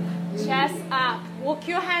 Chest up. Walk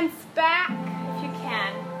your hands back if you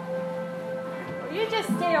can. Or you just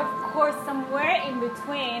stay, of course, somewhere in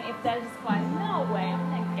between if that is quite. No way, I'm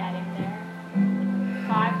not getting there.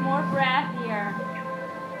 5 more breaths here.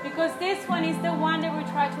 Because this one is the one that we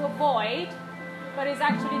try to avoid, but it's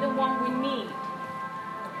actually the one we need.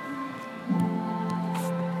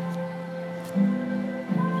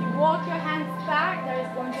 If you walk your hands back, that is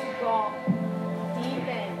going to go deep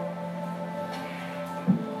in.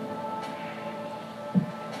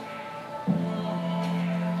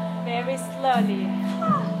 Very slowly.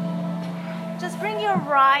 Just bring your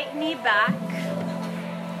right knee back.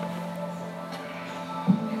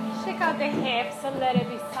 Shake out the hips a little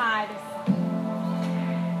bit side.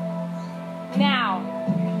 Now,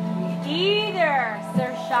 either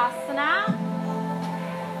Sirsasana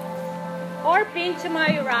or Pincha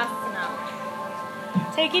Mayurasana.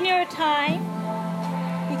 Taking your time.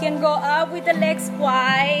 You can go up with the legs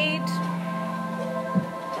wide.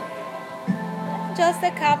 Just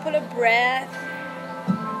a couple of breaths.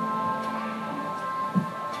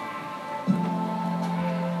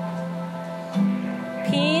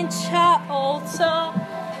 Pincha also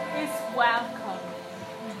is welcome.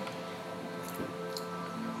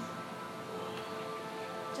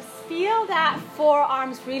 Just feel that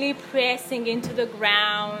forearms really pressing into the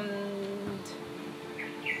ground.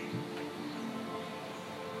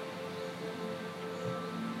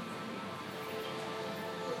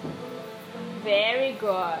 Very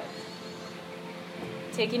good.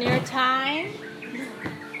 Taking your time.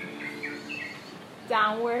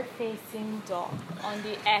 Downward facing dog on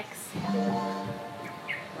the exhale.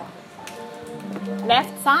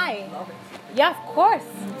 Left side. Yeah, of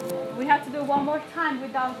course. We have to do one more time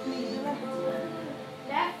without me.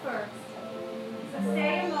 Left first. So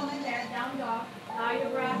stay a moment there, down dog. Allow your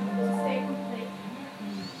breath to stay complete.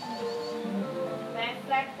 Left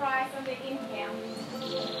leg rise on the inhale.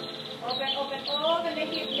 Open all the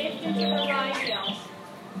hip, lift into the right heel.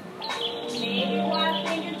 Maybe wild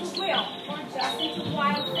thing into wheel, or just into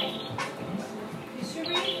wild thing. You should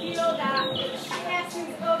really feel that the chest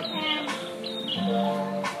is open.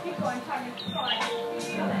 Keep going, Tommy, keep going.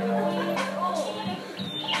 Feel it.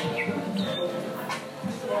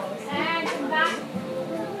 And come back.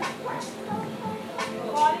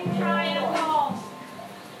 Falling triangle.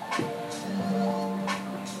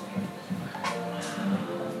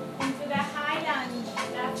 Into the high lunge.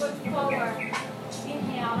 Left foot forward.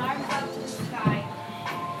 Inhale, arms up to the sky.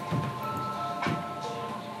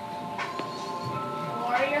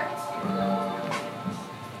 Warrior.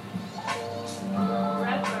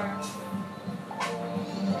 Reverse.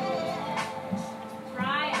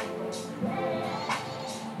 Triangle.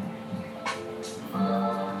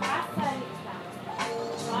 Rasalita.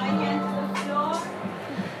 Right hand to the floor.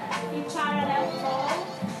 Feet parallel fold.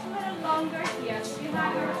 A little longer here. So you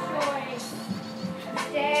have your choice.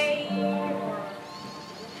 Stay.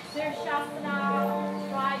 Sirsasana,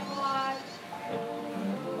 tripod.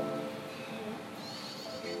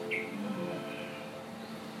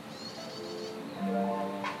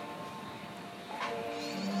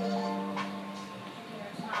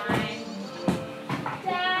 Time.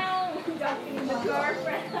 Down. Ducking the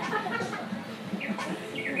girlfriend.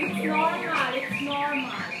 It's normal. It's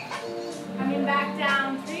normal. Coming back down.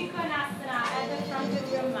 Trikonasana at the front of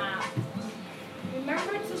your mat.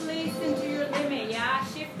 Remember to listen to your limit, yeah?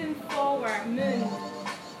 Shifting forward, moon.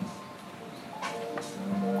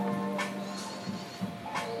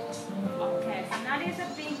 Okay, so now there's a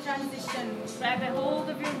big transition. Grab a hold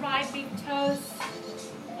of your right big toes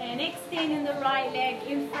and extending the right leg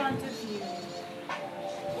in front of you.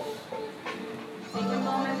 Take a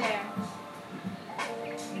moment there.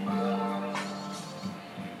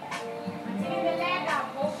 Taking the leg up,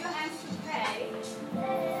 hold your hands to pray.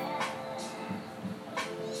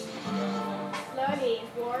 Slowly,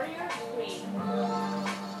 warrior 3.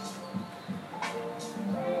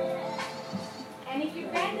 And if you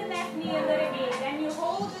bend the left knee a little bit, then you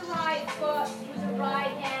hold the right foot with the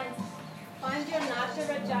right hand. Find your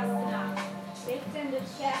Natarajasana. Lifting the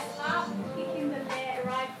chest up, kicking the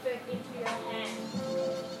right foot into your hand.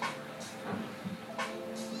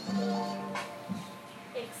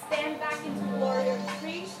 Extend back into warrior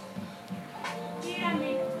 3.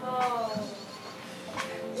 Pyramid pose.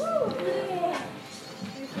 Woo!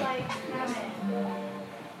 It's like heaven.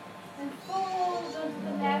 And fold onto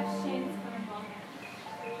the left shins for a moment.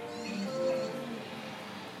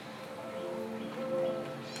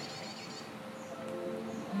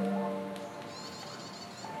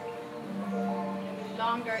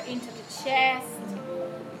 Longer into the chest.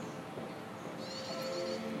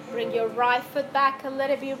 Bring your right foot back a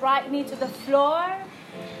little bit, right knee to the floor.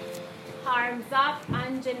 Arms up,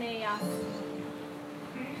 Anjaneya.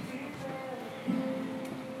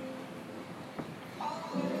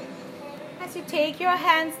 As you take your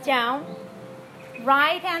hands down,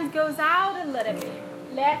 right hand goes out a little bit.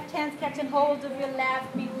 Left hand catching hold of your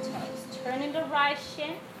left big toes. Turning the right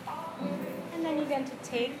shin. And then you're going to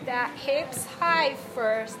take the hips high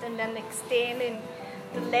first and then extending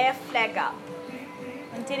the left leg up.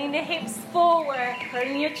 Maintaining the hips forward,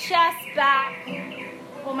 turning your chest back.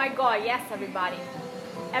 Oh my God, yes everybody.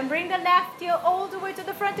 And bring the left heel all the way to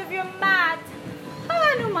the front of your mat.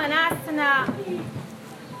 Hanumanasana.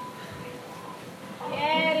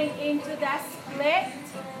 Getting into that split.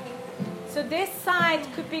 So this side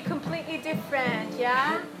could be completely different,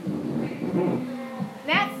 yeah?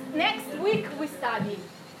 Next week we study.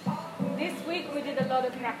 This week we did a lot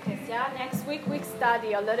of practice, yeah? Next week we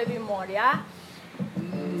study a little bit more, yeah?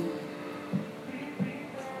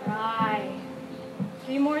 Right.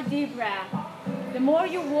 3 more deep breaths. The more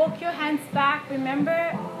you walk your hands back,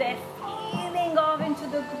 remember the feeling of into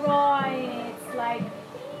the groin. It's like,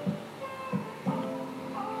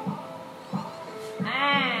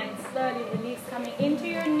 and slowly release, coming into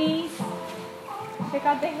your knees. Pick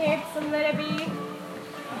up the hips a little bit.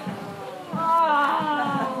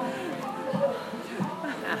 Oh.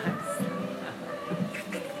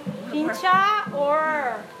 Pincha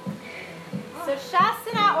or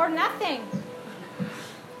Sirsasana or nothing.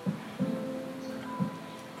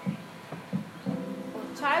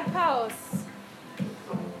 Child pose.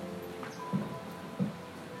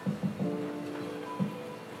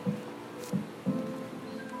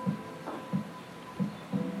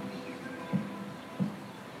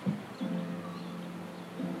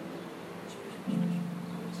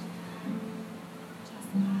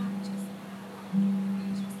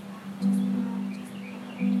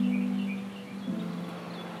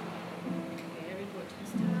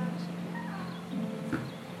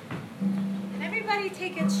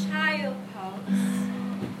 Take a child pose.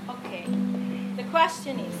 Okay. The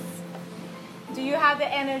question is, do you have the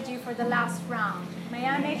energy for the last round? May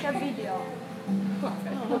I make a video?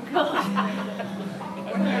 Oh, God.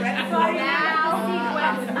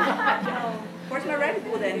 Where's my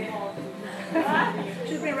radical then?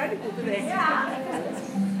 She's been radical today. Yeah.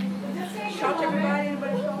 Shout everybody.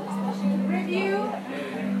 Review.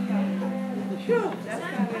 Sure. That's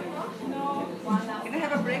good. No. Can I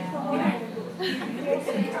have a break from here?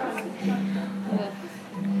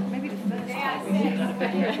 Maybe the first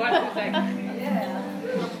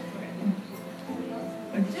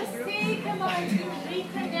Just take a moment to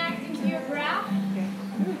reconnect into your breath.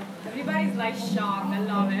 Everybody's like shocked. I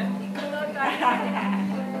love it.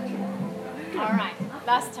 All right,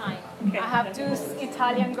 last time. I have 2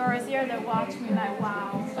 Italian girls here that watch me like,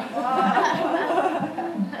 wow.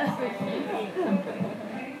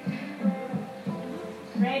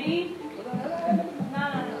 Ready? No.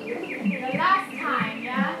 The last time,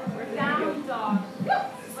 yeah? We're down dog.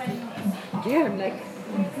 Yeah, I'm like,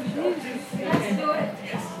 Let's do it.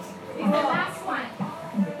 It's the last one.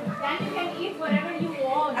 Then you can eat whatever you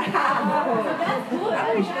want. So that's good.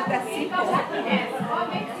 I wish that that's Think simple. of happiness. What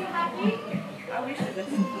makes you happy? I wish that that's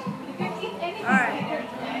simple. You can eat anything All right. later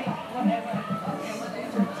today.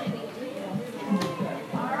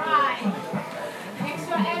 All right. Make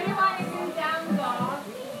sure everyone is in down dog.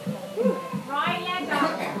 Right leg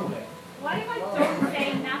up. What if I don't say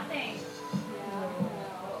nothing?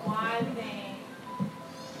 One thing.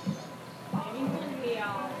 Getting to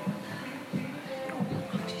feel.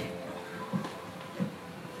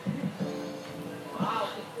 Wow.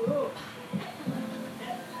 Ooh.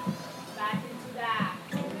 Back into that.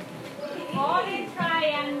 Hold in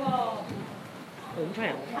triangle.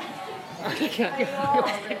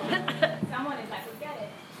 Someone is like, forget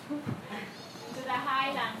it. To the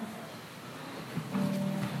highland.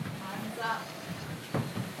 Arms up.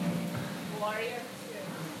 Warrior 2.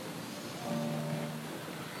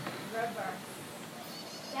 Reverse.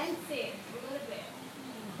 Then sit a little bit.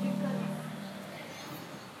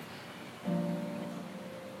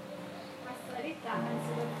 Pasarita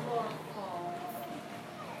into the floor.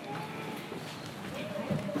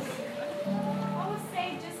 I would say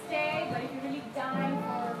just stay, but if you're really dying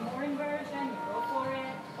for a morning version, you go for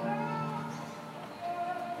it.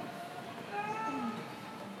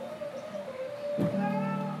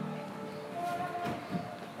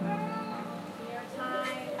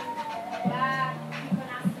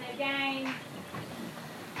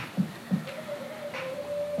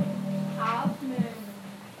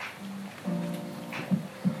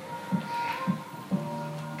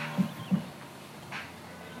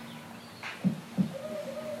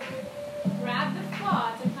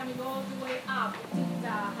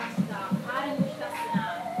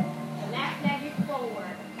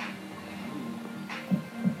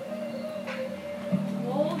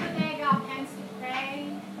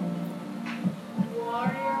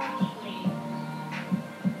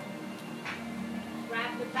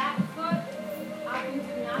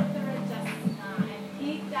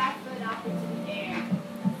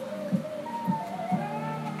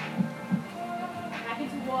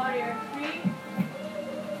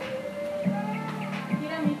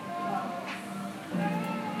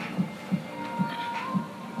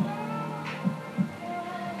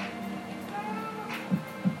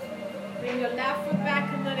 your left foot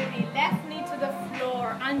back a little bit. Left knee to the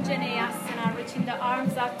floor. Anjaneyasana, reaching the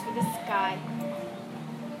arms up to the sky.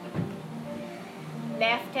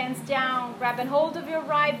 Left hands down. Grab and hold of your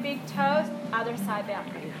right big toes. Other side back.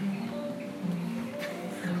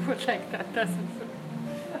 Like that doesn't.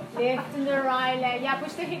 Lifting the right leg. Yeah,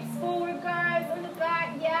 push the hips forward, girls. On the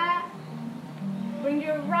back, yeah. Bring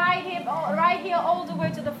your right heel all the way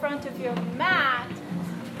to the front of your mat.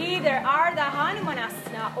 Either Ardha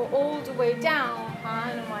Hanumanasana or all the way down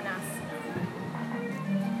Hanumanasana.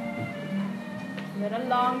 A little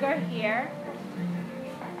longer here.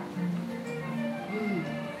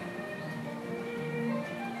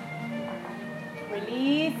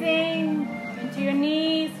 Releasing into your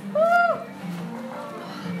knees. Woo!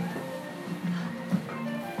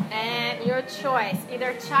 And your choice,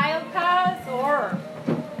 either child pose or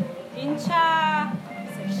Pincha,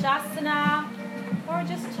 Sirsasana, or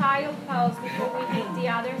just child pose before we hit the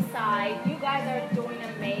other side. You guys are doing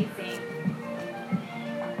amazing.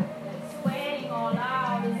 Sweating all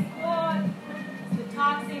out is good. It's the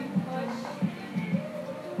toxin push.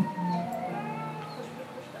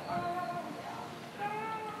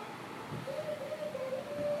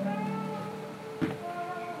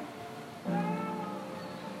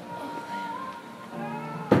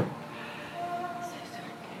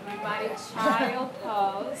 Child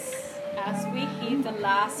pose as we hit the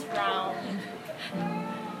last round.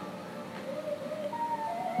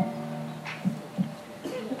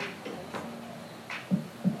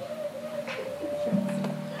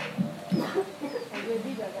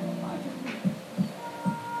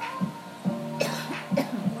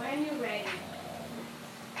 When you're ready,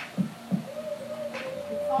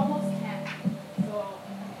 it's almost 10. So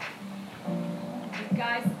you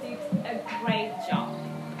guys did a great job.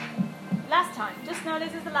 Last time. Just know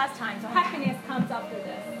this is the last time. So happiness comes after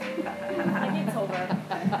this. Like it's over.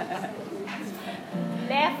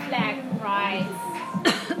 Left leg rise.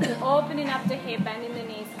 Opening up the hip, bending the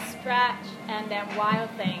knees, stretch, and then wild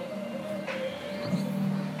thing.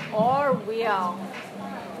 Or wheel.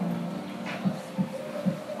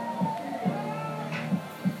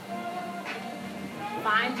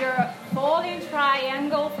 Find your folding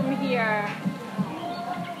triangle from here.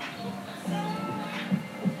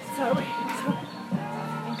 Sorry.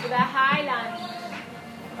 Into the high lunge.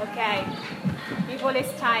 Okay. People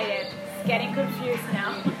is tired. It's getting confused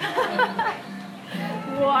now.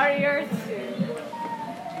 Warrior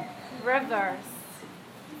 2. Reverse.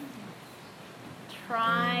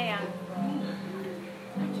 Triangle.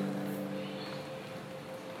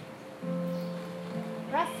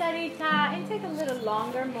 Prasarita. And take a little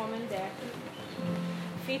longer moment there.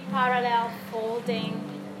 Feet parallel, folding,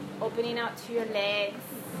 opening out to your legs.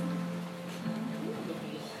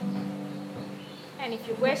 And if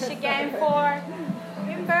you wish again for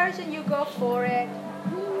inversion, you go for it.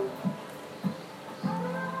 Woo!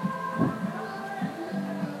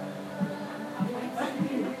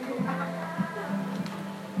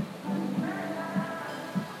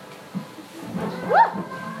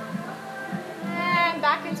 And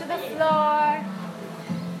back into the floor.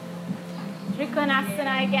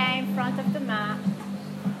 Trikonasana again, front of the mat.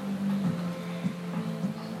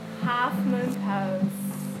 Half moon pose.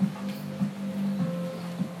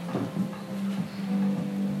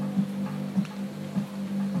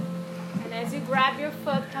 As you grab your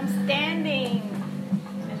foot, come standing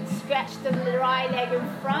and stretch the right leg in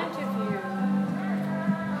front of you.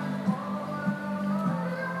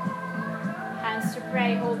 Hands to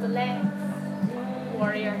pray, hold the legs.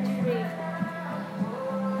 Warrior 3.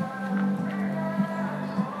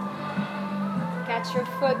 Catch your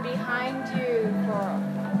foot behind you for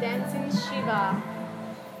dancing Shiva.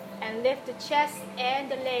 And lift the chest and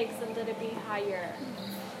the legs a little bit higher.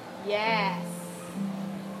 Yes.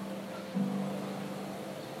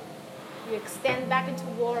 You extend back into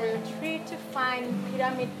Warrior 3 to find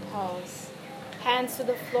Pyramid Pose. Hands to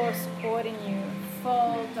the floor supporting you.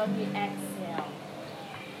 Fold on the exhale.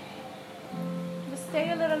 Just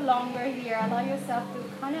stay a little longer here. Allow yourself to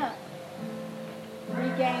kind of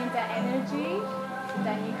regain the energy.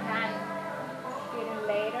 Then you can get in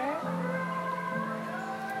later.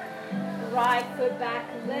 Right foot back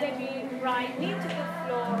a little bit. Right knee to the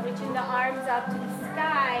floor. Reaching the arms up to the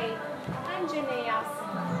sky.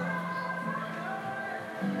 Anjaneyasana.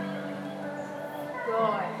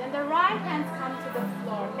 Good. Then the right hands come to the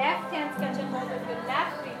floor. Left hands catch a hold of your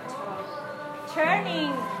left big toe.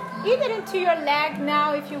 Turning either into your leg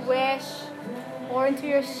now if you wish, or into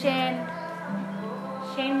your shin.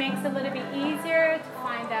 Shin makes it a little bit easier to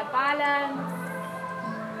find that balance.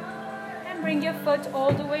 And bring your foot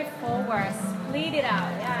all the way forward. Split it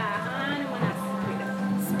out. Yeah.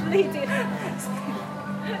 Hanumanasana. Split Split it.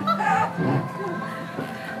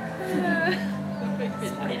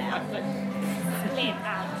 Split out. Split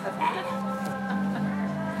out.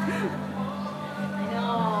 I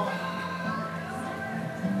know.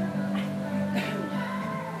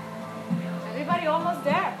 Everybody almost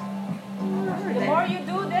there. The more you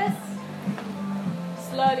do this,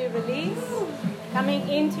 slowly release, coming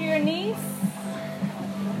into your knees.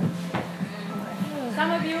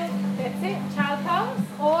 Some of you, that's it, child pose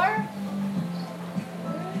or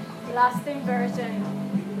last inversion.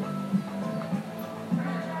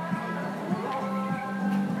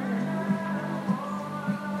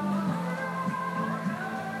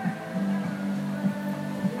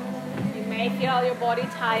 You may feel your body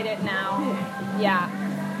tightened now. Yeah.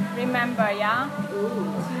 Remember, yeah?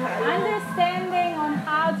 Understanding on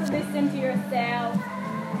how to listen to yourself.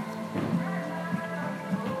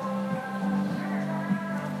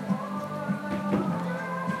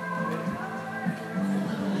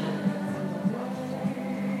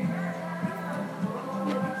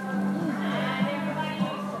 And everybody,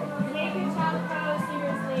 take your child pose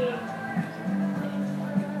seriously.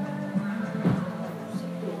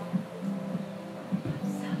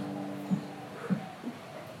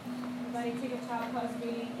 Everybody take a child pose,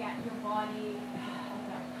 really get your body.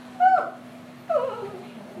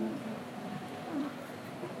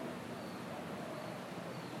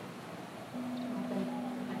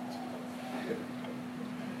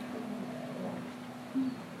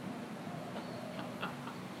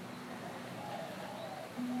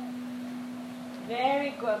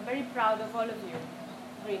 Very good, very proud of all of you,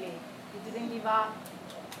 really. You didn't give up,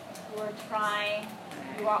 you were trying,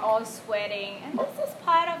 you are all sweating, and this is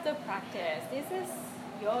part of the practice. This is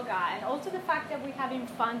yoga, and also the fact that we're having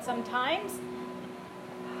fun sometimes.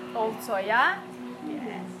 Also, yeah?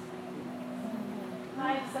 Yes.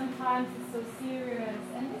 Life sometimes is so serious,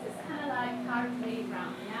 and this is kind of like our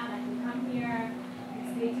playground, yeah? Like we come here, we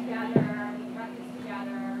stay together, we practice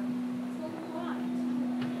together. That's what we want.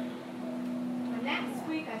 But next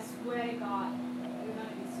week, I swear to God, you're going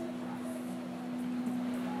to be so trust.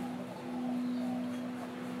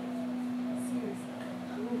 Seriously.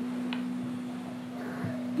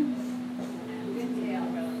 Good deal.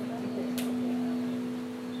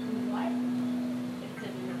 What?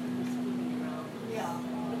 Yeah.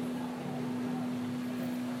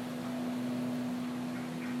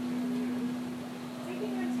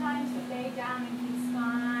 Taking your time to lay down in your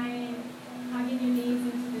spine, hugging your knees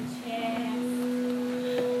into the chest.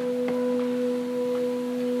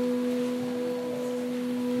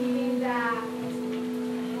 Feeling that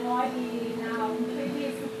body now completely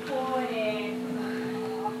supported.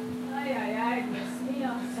 Ay, ay, ay, Dios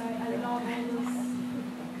mío. So I love all this.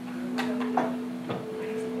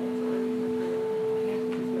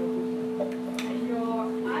 And your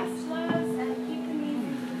eyes closed and keep the knees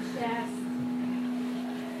into the chest.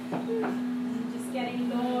 Just getting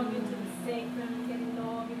long into the sacrum, getting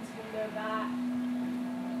long into the lower back.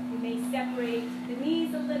 You may separate the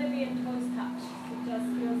knees a little bit and toes touch. It just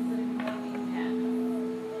feels a little bit more intense.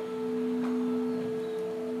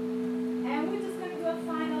 And we're just going to do a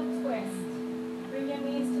final twist. Bring your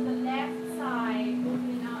knees to the left side,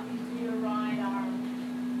 opening out into your right arm.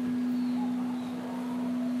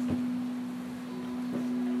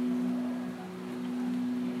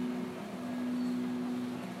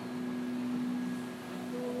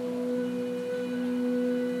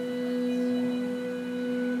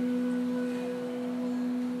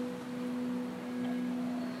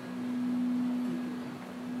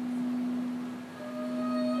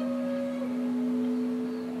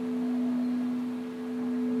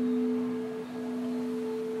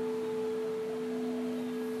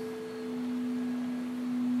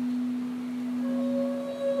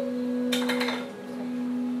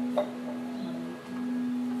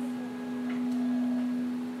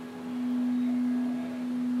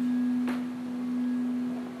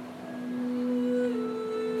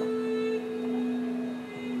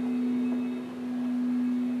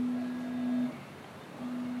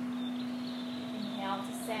 Inhale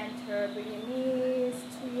to center, bring your knees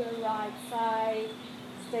to your right side.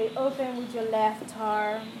 Stay open with your left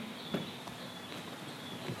arm.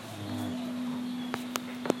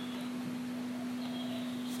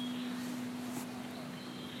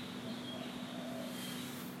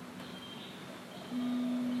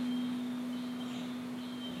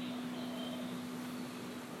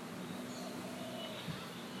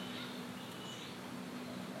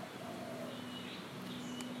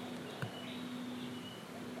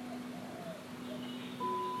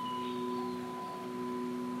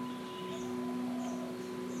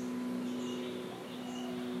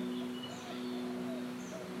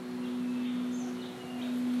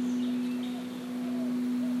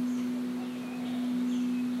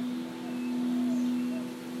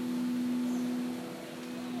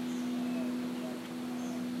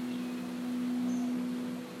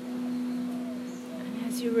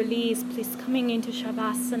 as you release, please coming into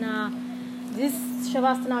Shavasana. This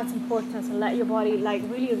Shavasana is important, so let your body like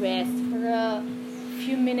really rest for a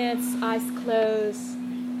few minutes, eyes closed.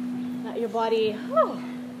 Let your body,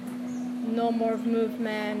 no more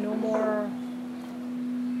movement, no more.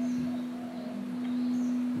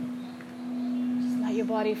 Just let your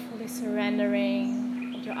body fully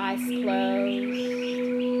surrendering with your eyes closed.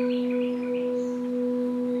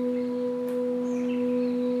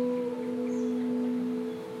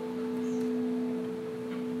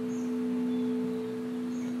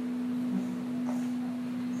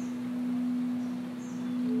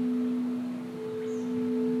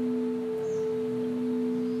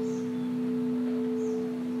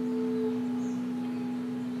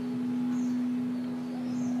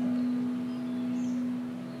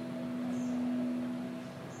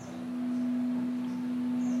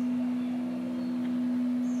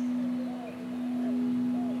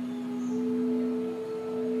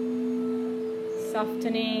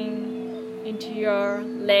 Softening into your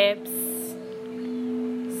lips,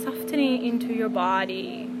 softening into your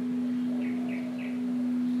body.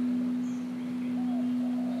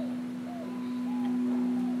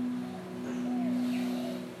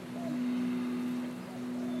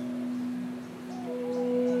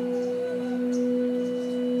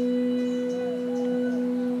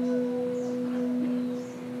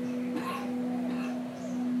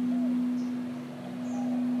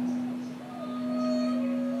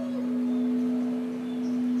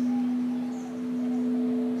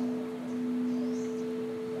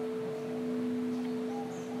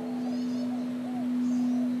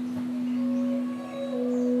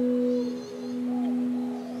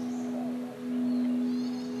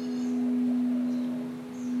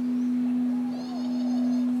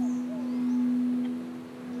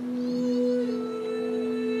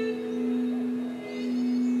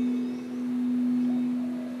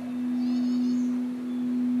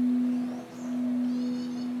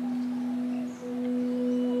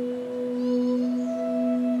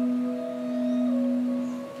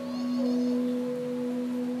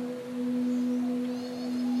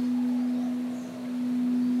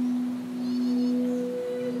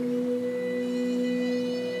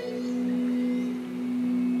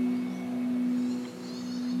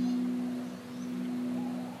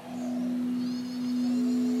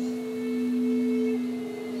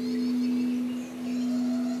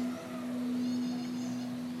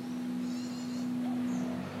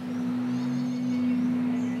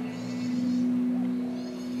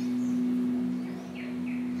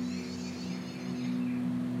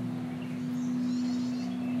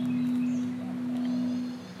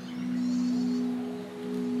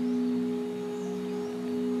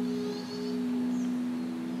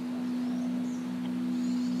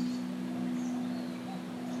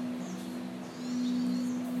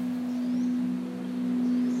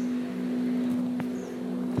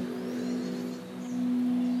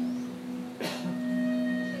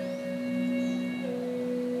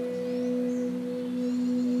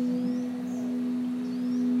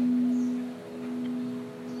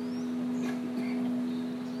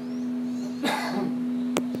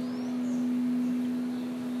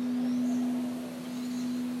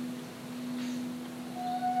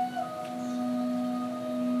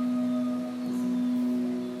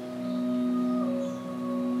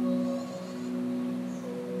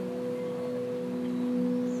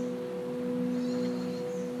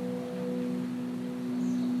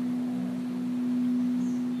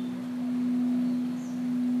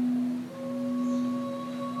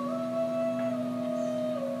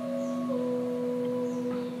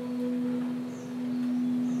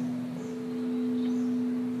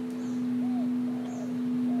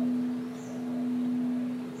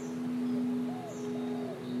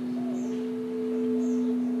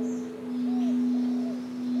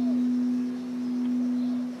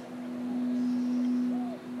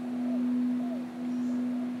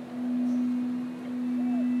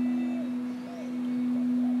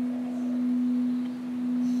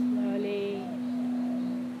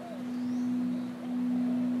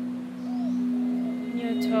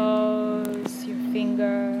 Toes, your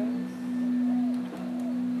fingers,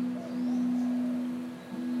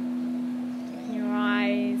 your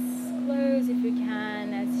eyes close if you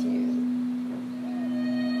can as you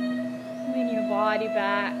bring your body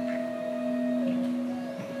back,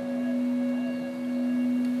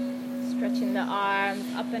 stretching the arms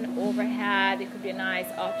up and overhead. It could be a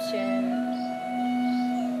nice option.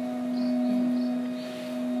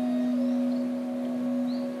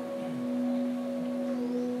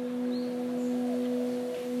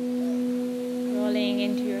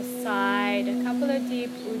 Into your side, a couple of deep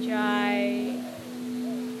ujjayi,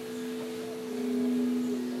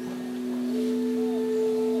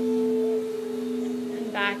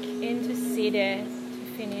 back into seated to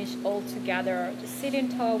finish all together. Just sitting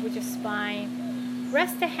tall with your spine.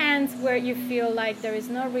 Rest the hands where you feel like there is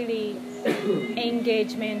not really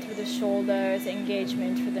engagement through the shoulders,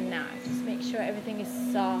 engagement through the neck. Just make sure everything is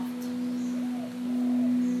soft.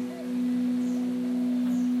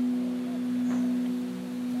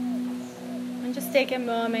 And just take a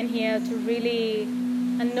moment here to really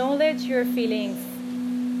acknowledge your feelings.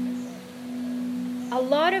 A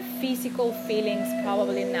lot of physical feelings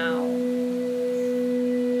probably now.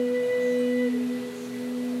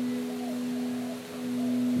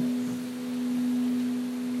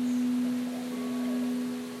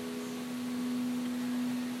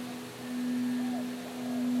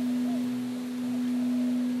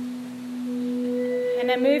 And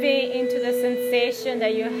then moving into the sensation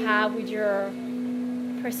that you have with your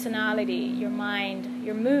personality, your mind,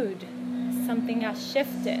 your mood. Something has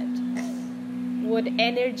shifted. What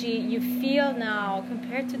energy you feel now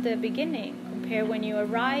compared to the beginning, compared when you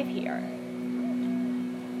arrive here?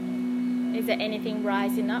 Is there anything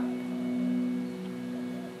rising up?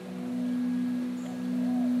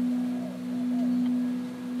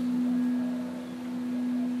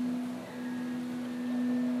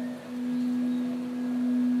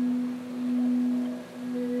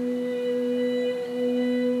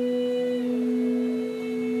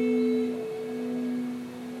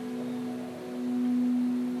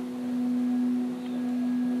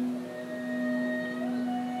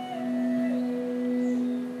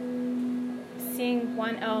 Sing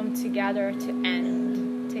one Om together to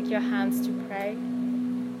end. Take your hands to pray.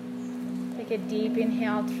 Take a deep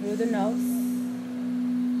inhale through the nose.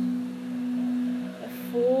 A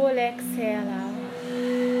full exhale out.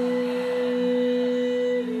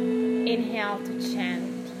 Inhale to chant.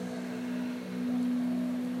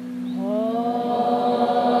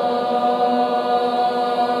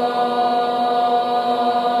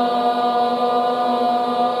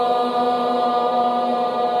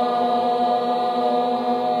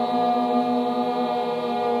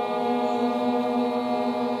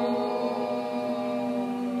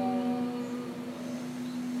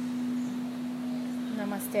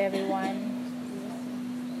 Namaste, everyone.